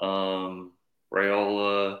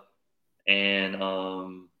 Raiola, and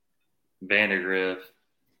Vandegrift,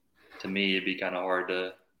 to me, it'd be kind of hard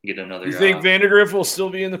to get another guy. You think Vandegrift will still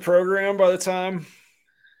be in the program by the time?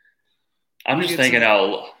 I'm just thinking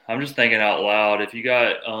out loud. If you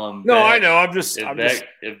got no, Beck, I know.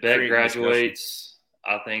 If Beck graduates,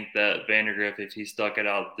 I think that Vandegrift, if he stuck it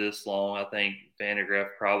out this long, I think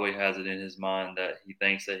Vandegrift probably has it in his mind that he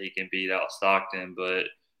thinks that he can beat out Stockton. But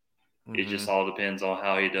It just all depends on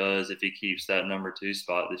how he does. If he keeps that number 2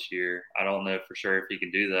 spot this year, I don't know for sure if he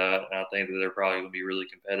can do that. And I think that they're probably going to be really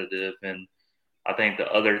competitive. And I think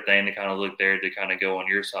the other thing to kind of look there to kind of go on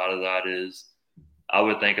your side of that is I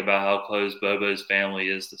would think about how close Bobo's family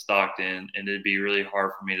is to Stockton, and it'd be really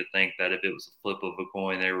hard for me to think that if it was a flip of a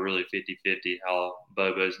coin, they were really 50-50 how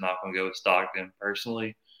Bobo's not going to go with Stockton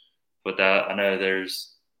personally. But that I know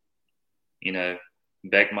there's,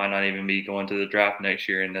 Beck might not even be going to the draft next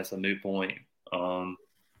year, and that's a moot point.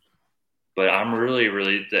 But I'm really,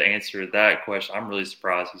 really, to answer that question, I'm really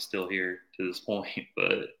surprised he's still here to this point.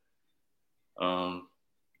 But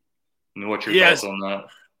what's your thoughts on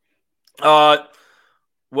that?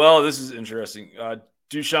 Well, this is interesting.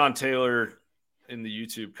 Dushan Taylor in the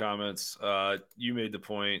YouTube comments, you made the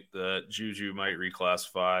point that Juju might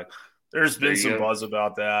reclassify. There's been some buzz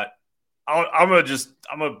about that. I'm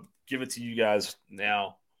gonna give it to you guys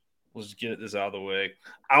now. Let's just get this out of the way.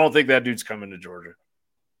 I don't think that dude's coming to Georgia.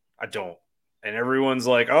 I don't. And everyone's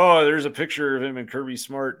like, oh, there's a picture of him and Kirby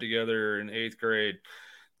Smart together in 8th grade.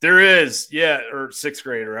 There is, yeah, or 6th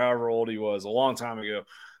grade or however old he was, a long time ago.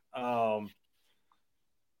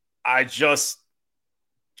 I just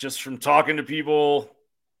from talking to people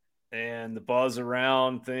and the buzz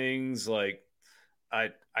around things, like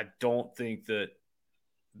I don't think that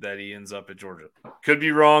he ends up at Georgia. Could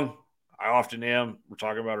be wrong. I often am. We're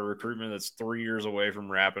talking about a recruitment that's 3 years away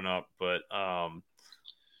from wrapping up, but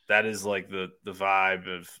that is like the vibe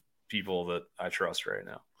of people that I trust right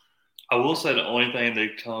now. I will say the only thing to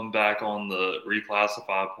come back on the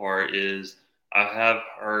reclassify part is I have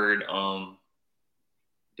heard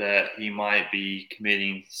that he might be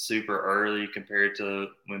committing super early compared to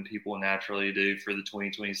when people naturally do for the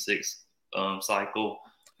 2026 cycle.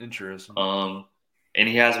 Interesting. And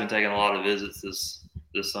he has been taking a lot of visits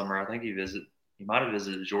this summer. I think he might have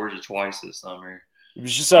visited Georgia twice this summer. He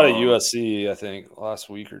was just out of USC, I think, last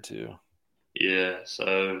week or two. Yeah.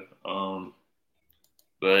 So,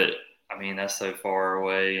 but I mean, that's so far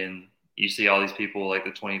away, and you see all these people like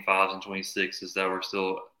the 25s and 26s that we're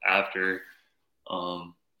still after.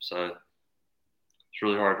 So it's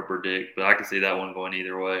really hard to predict, but I can see that one going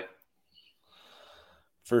either way.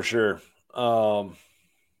 For sure.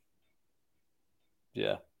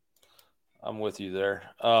 Yeah, I'm with you there.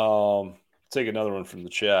 Take another one from the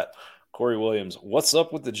chat. Corey Williams, what's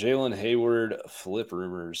up with the Jalen Hayward flip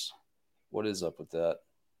rumors? What is up with that?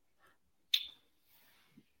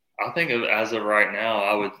 I think as of right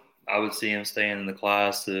now, I would see him staying in the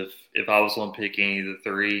class if I was going to pick any of the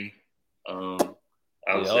three.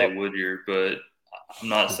 I would say Woodyard, but I'm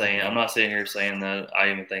not sitting here saying that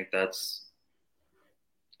I even think that's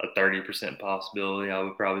a 30% possibility. I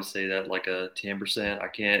would probably say that like a 10%.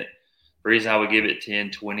 The reason I would give it 10,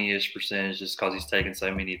 20-ish percent is just because he's taking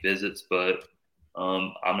so many visits, but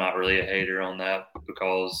I'm not really a hater on that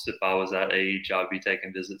because if I was that age, I'd be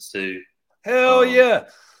taking visits too. Hell yeah.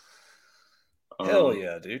 Hell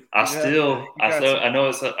yeah, dude. I know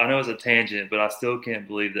it's a tangent, but I still can't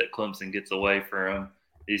believe that Clemson gets away from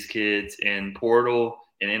these kids in portal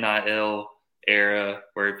and NIL era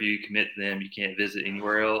where if you commit to them, you can't visit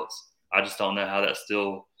anywhere else. I just don't know how that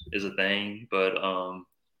still is a thing, but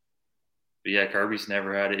yeah, Kirby's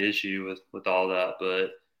never had an issue with all that.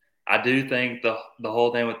 But I do think the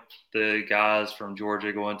whole thing with the guys from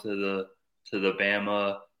Georgia going to the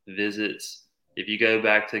Bama visits, if you go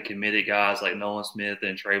back to committed guys like Nolan Smith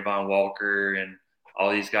and Trayvon Walker and all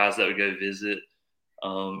these guys that would go visit,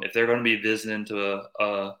 if they're going to be visiting to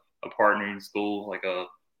a partnering school like a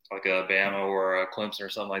Bama or a Clemson or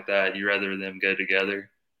something like that, you'd rather them go together.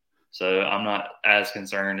 So I'm not as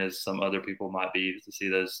concerned as some other people might be to see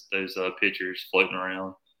those pictures floating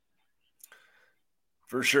around.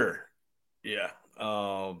 For sure, yeah.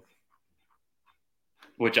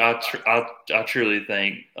 Which I truly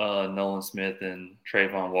think Nolan Smith and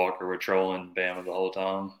Trayvon Walker were trolling Bama the whole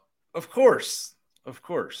time. Of course,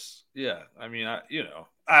 yeah. I mean, I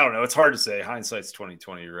don't know. It's hard to say. Hindsight's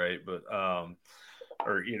 20/20, right? But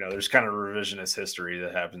or there's kind of revisionist history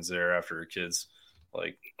that happens there after a kid's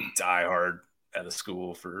like die hard at a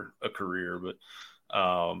school for a career. But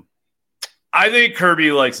I think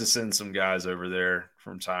Kirby likes to send some guys over there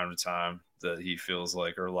from time to time that he feels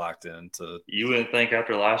like are locked into. You wouldn't think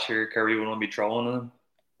after last year Kirby would want to be trolling them?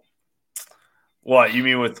 What you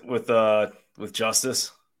mean with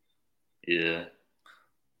Justice? Yeah.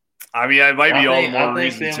 I mean, it might be all the more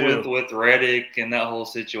reason too. With Reddick and that whole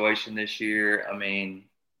situation this year, I mean,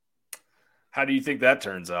 how do you think that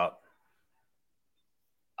turns out?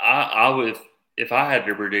 I would, if I had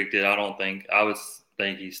to predict it, I would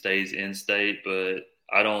think he stays in state, but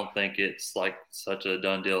I don't think it's like such a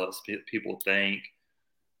done deal as people think.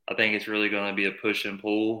 I think it's really going to be a push and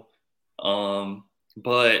pull.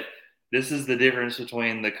 But this is the difference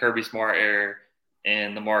between the Kirby Smart era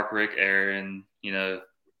and the Mark Richt era. And,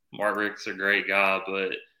 Mark Richt's a great guy,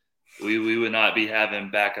 but we would not be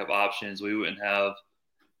having backup options. We wouldn't have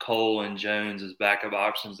Cole and Jones as backup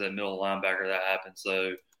options at middle linebacker that happened.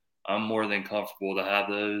 So I'm more than comfortable to have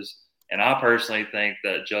those. And I personally think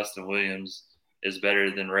that Justin Williams is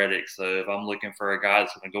better than Reddick. So if I'm looking for a guy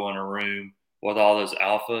that's going to go in a room with all those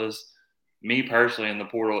alphas, me personally in the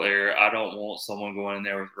portal era, I don't want someone going in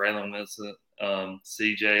there with Raylan Vincent,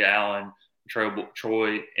 CJ Allen,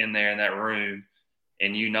 Troy in there in that room,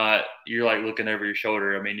 and you're like looking over your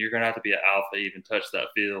shoulder. I mean, you're going to have to be an alpha to even touch that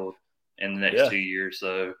field in the next 2 years.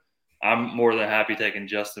 So I'm more than happy taking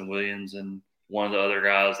Justin Williams and one of the other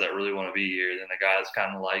guys that really want to be here than a guy that's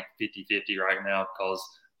kind of like 50-50 right now, because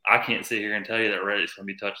I can't sit here and tell you that Reddick's going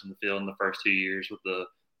to be touching the field in the first 2 years with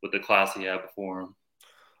the class he had before him.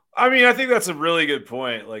 I mean, I think that's a really good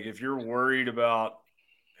point. Like, if you're worried about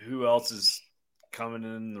who else is coming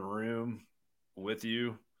in the room with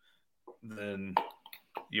you, then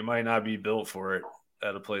you might not be built for it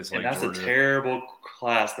at a place like Georgia. And that's a terrible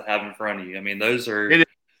class to have in front of you. I mean, those are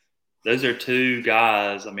two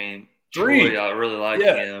guys. I mean, Troy, I really like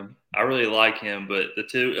him. I really like him, but the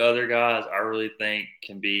two other guys I really think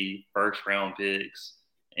can be first-round picks.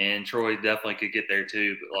 And Troy definitely could get there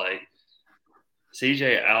too, but like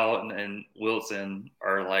CJ Allen and Wilson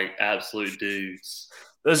are like absolute dudes.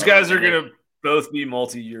 Those guys are going to both be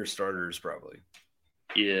multi-year starters probably.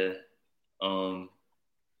 Yeah.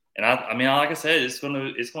 And I mean, like I said, it's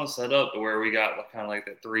gonna set up to where we got kind of like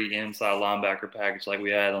that 3 inside linebacker package like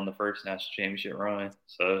we had on the first national championship run.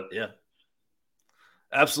 So yeah,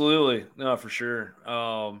 absolutely, no, for sure.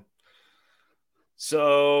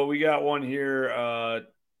 So we got one here.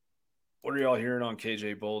 What are y'all hearing on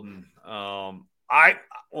KJ Bolden? I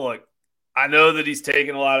know that he's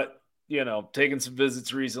taken a lot of, taken some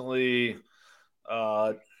visits recently.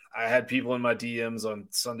 I had people in my DMs on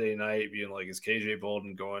Sunday night being like, is KJ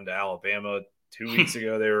Bolden going to Alabama? 2 weeks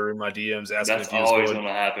ago, they were in my DMs asking if he was always going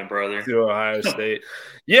to happen, brother. To Ohio State.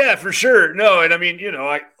 Yeah, for sure. No, and I mean,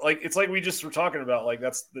 it's like we just were talking about, like,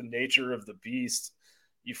 that's the nature of the beast.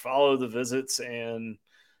 You follow the visits and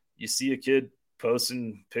you see a kid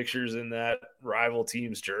posting pictures in that rival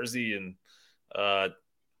team's jersey, and it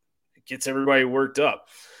gets everybody worked up.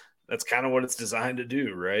 That's kind of what it's designed to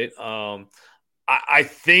do, right? I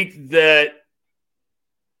think that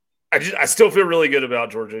I still feel really good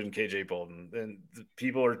about Georgia and KJ Bolden, and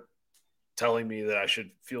people are telling me that I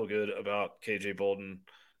should feel good about KJ Bolden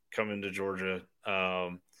coming to Georgia.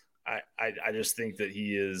 I just think that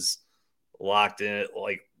he is locked in,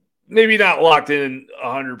 like maybe not locked in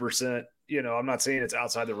 100%. I'm not saying it's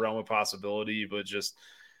outside the realm of possibility, but just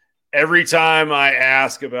every time I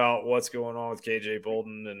ask about what's going on with KJ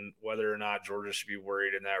Bolden and whether or not Georgia should be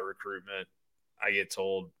worried in that recruitment, I get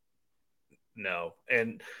told no.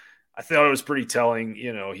 And I thought it was pretty telling.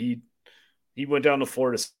 He went down to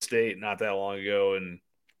Florida State not that long ago, and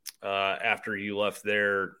after he left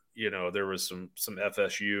there, there was some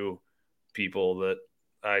FSU people that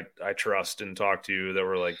I trust and talk to that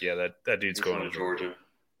were like, yeah, that dude's going to Georgia.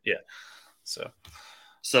 Yeah. So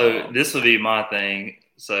this would be my thing.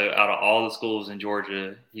 So out of all the schools in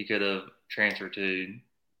Georgia, he could have transferred to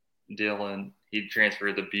Dylan. He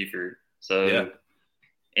transferred to Beaufort. So, yeah.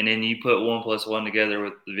 And then you put 1+1 together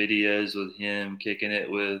with the videos with him kicking it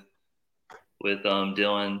with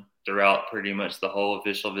Dylan throughout pretty much the whole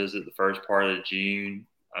official visit, the first part of June.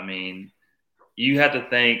 I mean, you had to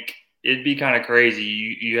think it'd be kind of crazy.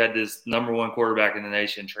 You had this number 1 quarterback in the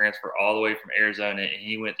nation transfer all the way from Arizona, and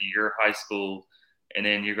he went to your high school, and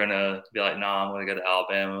then you're gonna be like, "Nah, I'm gonna go to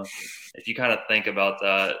Alabama." If you kind of think about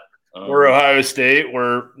that, we're Ohio State,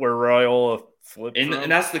 where Raiola flipped and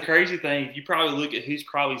that's the crazy thing. You probably look at who's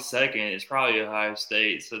probably second. It's probably Ohio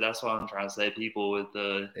State. So that's what I'm trying to say. People with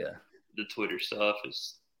the Twitter stuff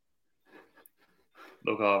is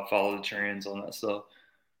they'll follow the trends on that stuff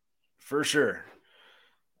for sure.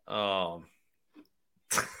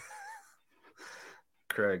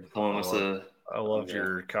 Craig, I love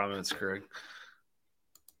your comments, Craig.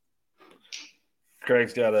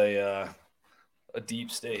 Craig's got a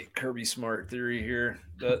deep state Kirby Smart theory here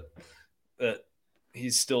that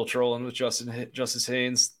he's still trolling with Justice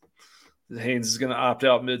Haynes. Haynes is going to opt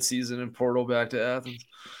out midseason and portal back to Athens.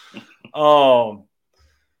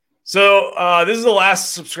 So this is the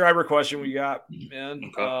last subscriber question we got,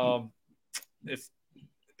 man. Okay.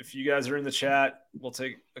 If you guys are in the chat, we'll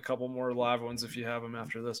take a couple more live ones if you have them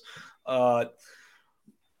after this. So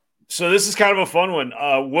this is kind of a fun one.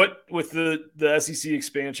 What with the SEC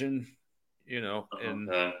expansion and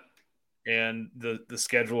Okay. the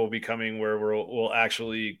schedule becoming where we'll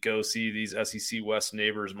actually go see these SEC West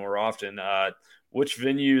neighbors more often. Which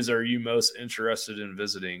venues are you most interested in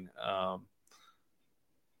visiting?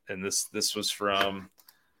 And this was from,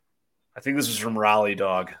 I think this was from Raleigh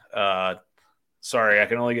Dog. Sorry, I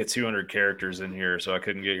can only get 200 characters in here, so I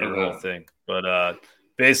couldn't get your whole Okay. thing. But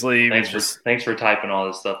basically, he was just Thanks for typing all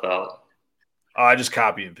this stuff out. I just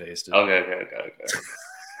copy and pasted. Okay.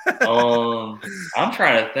 I'm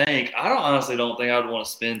trying to think. I honestly don't think I'd want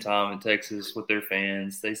to spend time in Texas with their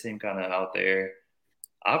fans. They seem kind of out there.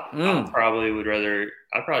 I'd probably rather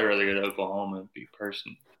go to Oklahoma and be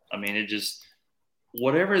person. I mean, it just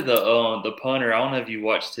whatever the punter. I don't know if you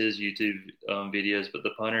watched his YouTube videos, but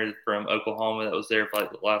the punter from Oklahoma that was there for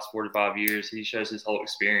like the last 4 to 5 years, he shows his whole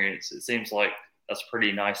experience. It seems like that's a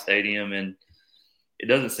pretty nice stadium, and it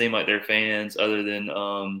doesn't seem like their fans, other than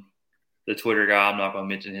the Twitter guy. I'm not going to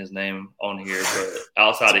mention his name on here, but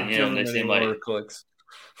outside of him, they seem like. Clicks.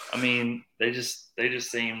 I mean, they just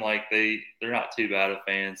seem like they're not too bad of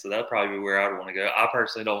fans, so that'd probably be where I'd want to go. I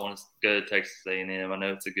personally don't want to go to Texas A&M. I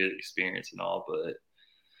know it's a good experience and all, but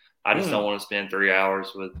I just don't want to spend 3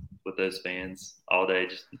 hours with those fans all day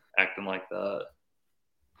just acting like that.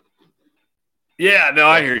 Yeah, no,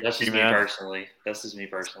 I hear you. That's just me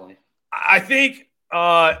personally. I think,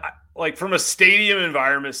 like from a stadium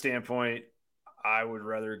environment standpoint, I would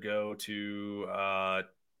rather go to.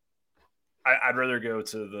 I'd rather go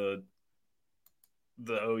to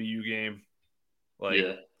the OU game. Like,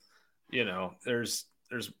 there's.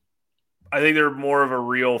 I think they're more of a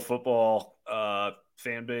real football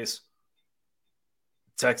fan base.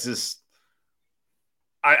 Texas.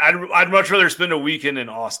 I'd much rather spend a weekend in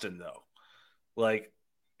Austin though. Like,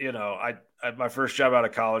 my first job out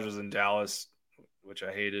of college was in Dallas, which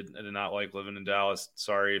I hated. I did not like living in Dallas.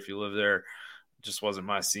 Sorry if you live there. It just wasn't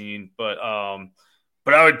my scene. But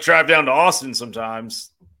I would drive down to Austin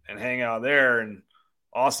sometimes and hang out there, and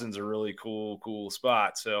Austin's a really cool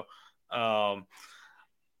spot. So I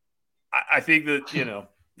think that,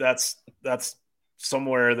 that's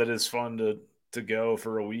somewhere that is fun to go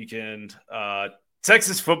for a weekend.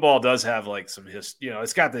 Texas football does have like some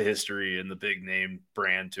it's got the history and the big name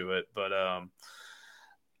brand to it. But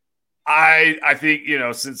I think,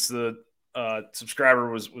 since the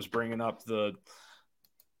subscriber was bringing up the,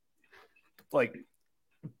 like,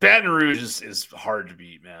 Baton Rouge is hard to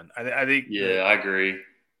beat, man. I think. Yeah, I agree.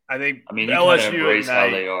 I think. I mean, you kind of embrace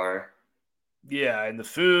how they are. Yeah, and the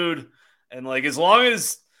food, and like as long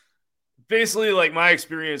as, basically, like my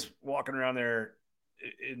experience walking around there,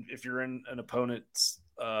 if you're in an opponent's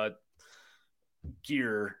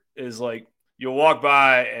gear, is like you'll walk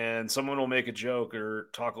by and someone will make a joke or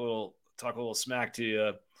talk a little smack to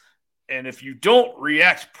you, and if you don't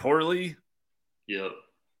react poorly, yep,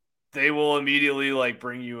 they will immediately like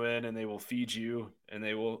bring you in and they will feed you and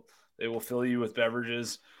they will fill you with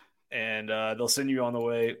beverages, and they'll send you on the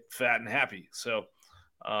way fat and happy. So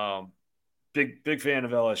big fan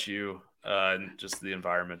of LSU and just the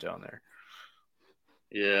environment down there.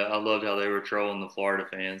 Yeah, I loved how they were trolling the Florida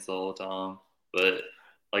fans the whole time. But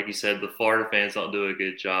like you said, the Florida fans don't do a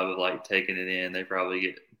good job of like taking it in. They probably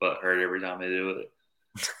get butt hurt every time they do it.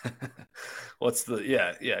 What's the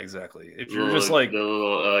exactly. If you're just like the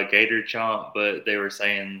little Gator chomp, but they were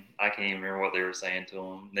saying, I can't even remember what they were saying to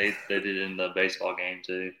them. They did it in the baseball game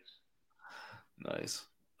too. Nice.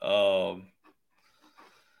 What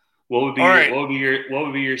would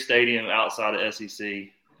be your stadium outside of SEC?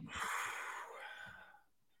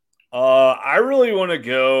 I really want to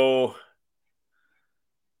go.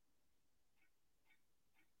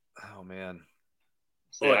 Oh man.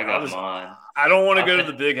 Look, I got mine. I don't want to go to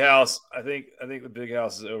the Big House. I think the Big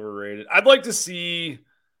House is overrated. I'd like to see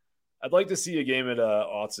a game at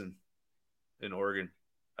Autzen in Oregon.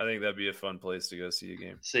 I think that'd be a fun place to go see a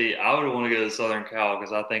game. See, I would want to go to Southern Cal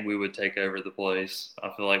because I think we would take over the place. I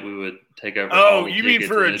feel like we would take over. Oh, you mean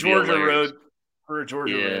for a Georgia Road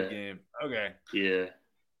Road game? Okay. Yeah.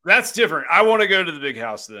 That's different. I want to go to the Big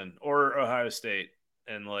House then, or Ohio State,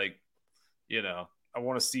 and I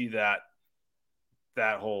want to see that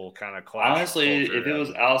whole kind of clash. Honestly, if it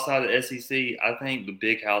was outside of SEC, I think the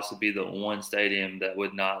Big House would be the one stadium that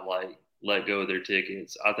would not let go of their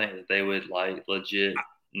tickets. I think that they would legit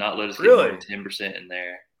not let us get more than 10% in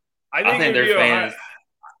there. I think their fans.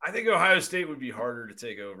 I think Ohio State would be harder to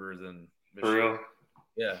take over than Michigan. For real?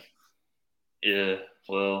 Yeah. Yeah.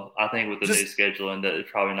 Well, I think with the new scheduling, that it's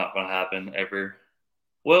probably not going to happen ever.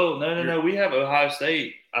 Well, no. We have Ohio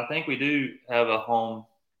State. I think we do have a home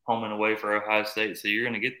and away for Ohio State, so you're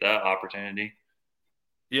going to get that opportunity.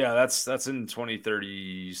 Yeah, that's in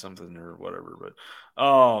 2030 something or whatever. But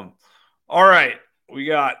all All right, we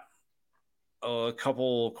got a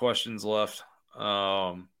couple questions left.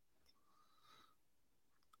 Dushan,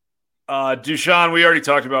 we already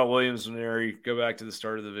talked about Williams Neri. Go back to the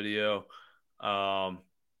start of the video.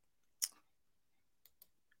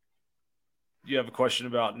 You have a question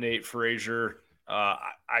about Nate Frazier.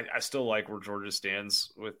 I still like where Georgia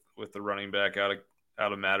stands with the running back out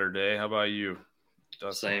of Mater Day. How about you,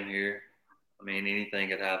 Dustin? Same here. I mean, anything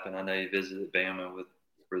could happen. I know you visited Bama with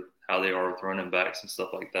how they are with running backs and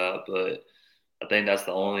stuff like that, but I think that's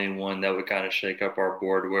the only one that would kind of shake up our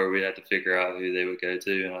board where we'd have to figure out who they would go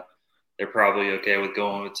to. And they're probably okay with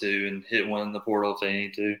going with two and hit one in the portal if they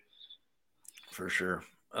need to. For sure.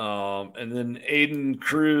 And then Aiden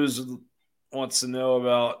Cruz wants to know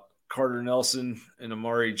about Carter Nelson and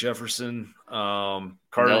Amari Jefferson. Carter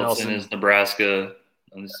Nelson is Nebraska,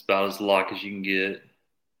 and it's about as lock as you can get.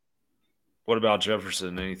 What about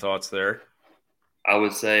Jefferson? Any thoughts there? I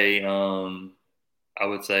would say Bama.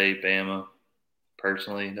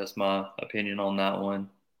 Personally, that's my opinion on that one.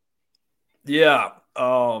 Yeah.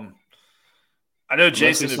 I know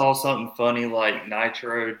Jason. Unless we saw something funny like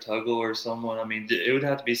Nitro Tuggle or someone. I mean, it would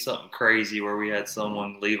have to be something crazy where we had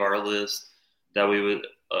someone leave our list that we would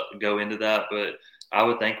go into that. But I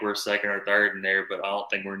would think we're second or third in there, but I don't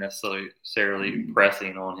think we're necessarily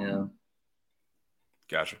pressing on him.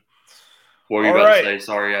 Gotcha. What were you about to say?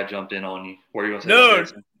 Sorry, I jumped in on you. What were you going to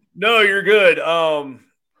say? No, you're good.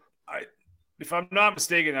 If I'm not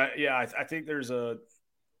mistaken, I think there's a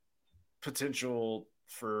potential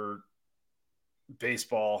for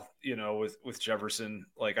baseball, with Jefferson.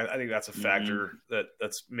 Like, I think that's a factor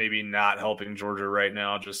that's maybe not helping Georgia right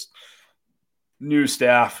now. Just new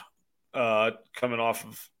staff coming off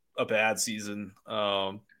of a bad season.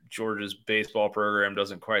 Georgia's baseball program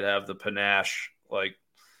doesn't quite have the panache like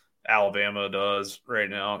Alabama does right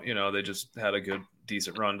now. They just had a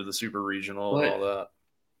decent run to the super regional and all that.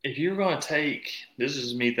 If you're going to take, this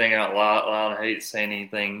is me thinking out loud, I hate saying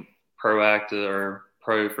anything proactive or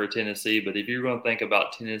pro for Tennessee, but if you're going to think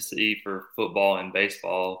about Tennessee for football and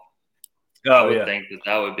baseball, I would think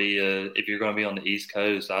that would be if you're going to be on the East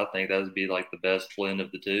Coast, I think that would be like the best blend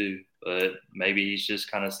of the two. But maybe he's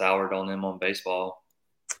just kind of soured on them on baseball.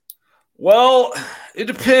 Well, it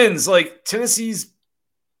depends. Like, Tennessee's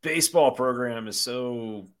baseball program is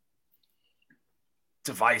so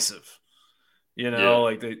divisive.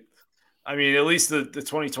 At least the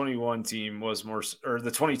 2021 team was more, or the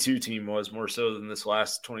 22 team was more so than this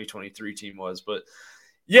last 2023 team was. But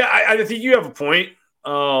yeah, I think you have a point.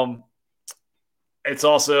 It's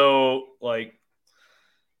also like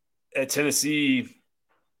at Tennessee,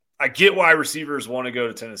 I get why receivers want to go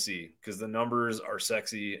to Tennessee because the numbers are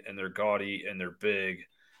sexy and they're gaudy and they're big.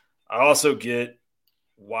 I also get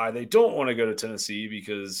why they don't want to go to Tennessee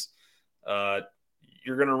because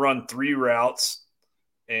you're going to run 3 routes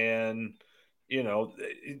and,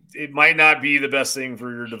 it might not be the best thing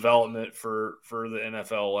for your development for the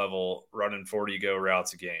NFL level running 40 go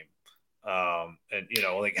routes a game. And,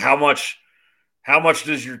 like how much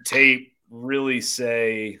does your tape really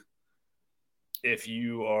say if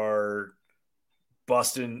you are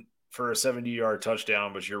busting for a 70-yard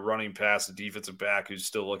touchdown, but you're running past a defensive back who's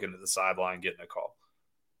still looking at the sideline getting a call?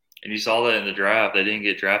 And you saw that in the draft. They didn't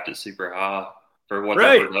get drafted super high for what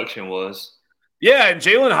that production was. Yeah, and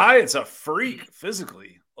Jalen Hyatt's a freak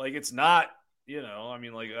physically. Like, it's not,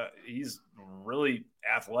 he's really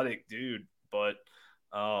athletic dude, but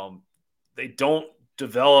they don't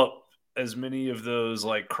develop as many of those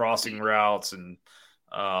like crossing routes and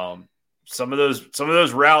some of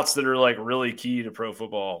those routes that are like really key to pro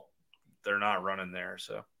football. They're not running there.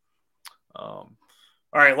 So, all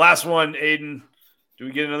right, last one, Aiden. Do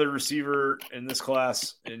we get another receiver in this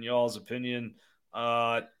class, in y'all's opinion?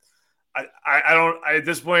 I don't. At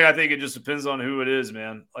this point, I think it just depends on who it is,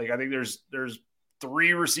 man. Like, I think there's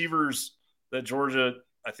 3 receivers that Georgia,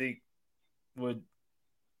 I think, would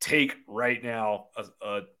take right now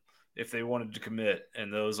if they wanted to commit,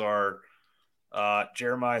 and those are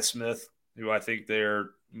Jeremiah Smith, who I think they're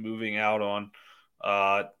moving out on,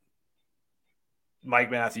 Mike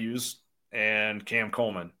Matthews, and Cam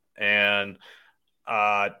Coleman. And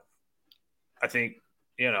I think,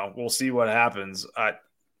 we'll see what happens. I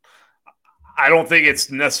don't think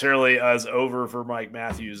it's necessarily as over for Mike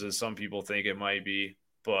Matthews as some people think it might be,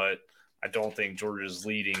 but I don't think Georgia's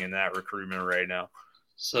leading in that recruitment right now.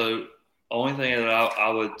 So, only thing that I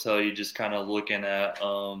would tell you, just kind of looking at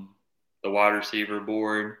the wide receiver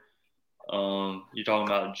board, you're talking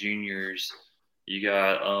about juniors. You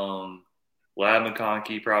got Lad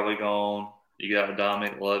McConkey probably gone. You got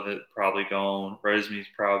Dominic Lovett probably gone. Rosemead's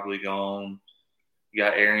probably gone. You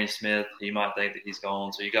got Arian Smith. He might think that he's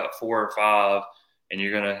gone. So you got 4 or 5, and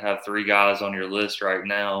you're going to have 3 guys on your list right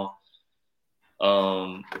now.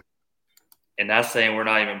 And that's saying we're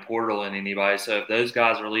not even portaling anybody. So if those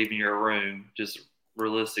guys are leaving your room, just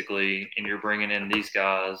realistically, and you're bringing in these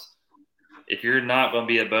guys, if you're not going to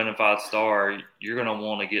be a bona fide star, you're going to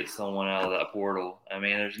want to get someone out of that portal. I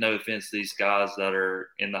mean, there's no offense to these guys that are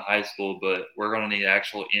in the high school, but we're going to need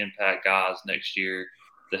actual impact guys next year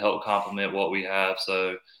to help complement what we have.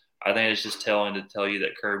 So I think it's just telling to tell you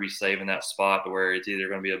that Kirby's saving that spot to where it's either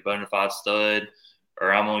going to be a bona fide stud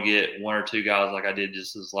or I'm going to get 1 or 2 guys like I did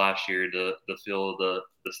just this last year to fill the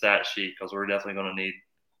stat sheet, because we're definitely going to need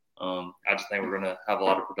I just think we're going to have a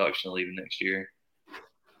lot of production leaving next year.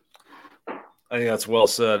 I think that's well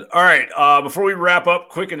said. All right. Before we wrap up,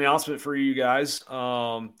 quick announcement for you guys.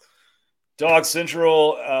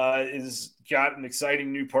 DawgsCentral is got an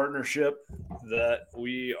exciting new partnership that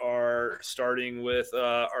we are starting with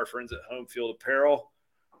our friends at Home Field Apparel.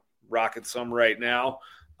 Rocking some right now.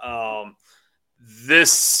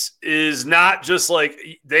 This is not just like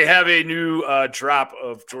they have a new drop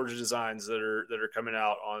of Georgia designs that are coming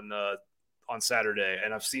out on Saturday,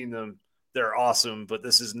 and I've seen them. They're awesome, but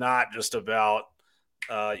this is not just about,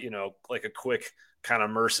 like a quick kind of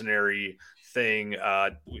mercenary thing.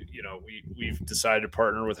 We've decided to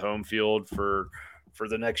partner with Home Field for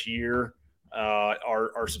the next year.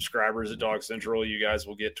 Our subscribers at DawgsCentral, you guys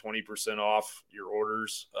will get 20% off your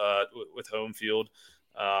orders with Home Field.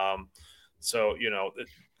 So,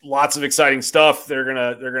 lots of exciting stuff. They're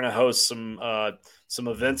gonna host some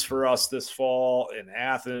events for us this fall in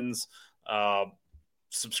Athens.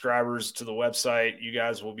 Subscribers to the website, you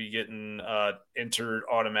guys will be getting entered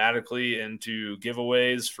automatically into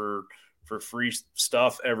giveaways for free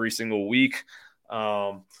stuff every single week.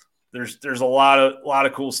 There's a lot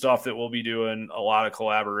of cool stuff that we'll be doing, a lot of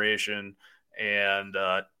collaboration, and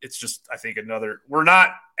it's just, I think, we're not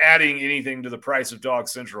adding anything to the price of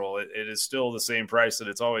DawgsCentral. It is still the same price that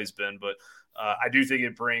it's always been, but I do think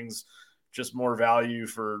it brings just more value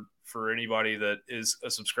for anybody that is a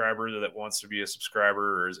subscriber that wants to be a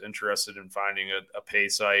subscriber or is interested in finding a pay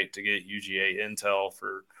site to get UGA intel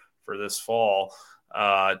for this fall.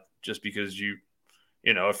 Just because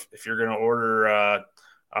if you're going to order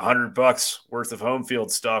 $100 worth of Home Field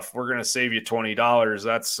stuff, we're going to save you $20.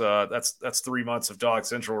 That's 3 months of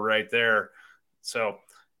DawgsCentral right there. So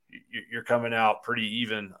you're coming out pretty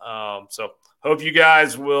even. So hope you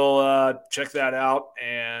guys will check that out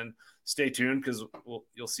and stay tuned, because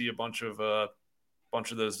you'll see a bunch of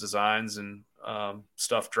those designs and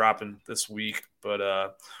stuff dropping this week.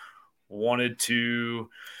 But wanted to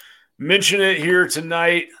mention it here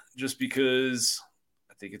tonight just because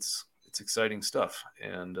I think it's exciting stuff,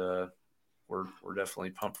 and we're definitely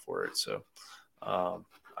pumped for it. So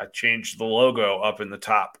I changed the logo up in the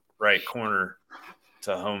top right corner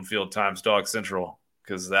to Home Field times DawgsCentral,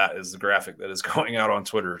 because that is the graphic that is going out on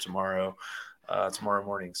Twitter tomorrow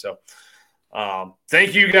morning. So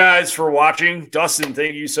thank you guys for watching. Dustin,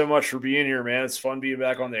 thank you so much for being here, man. It's fun being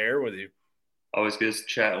back on the air with you. Always good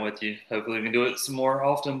chatting with you. Hopefully we can do it some more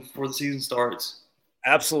often before the season starts.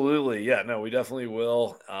 Absolutely. Yeah, no, we definitely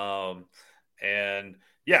will. And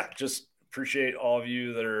yeah, just appreciate all of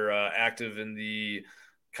you that are active in the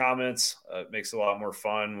comments. It makes it a lot more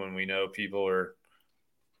fun when we know people are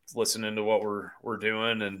listening to what we're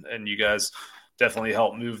doing, and you guys definitely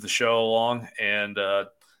help move the show along. And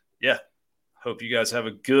hope you guys have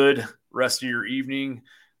a good rest of your evening.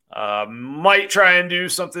 Might try and do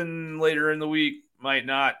something later in the week, might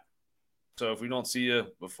not. So if we don't see you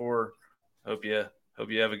before, hope you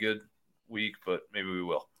have a good week, but maybe we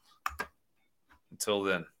will. Until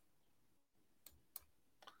then.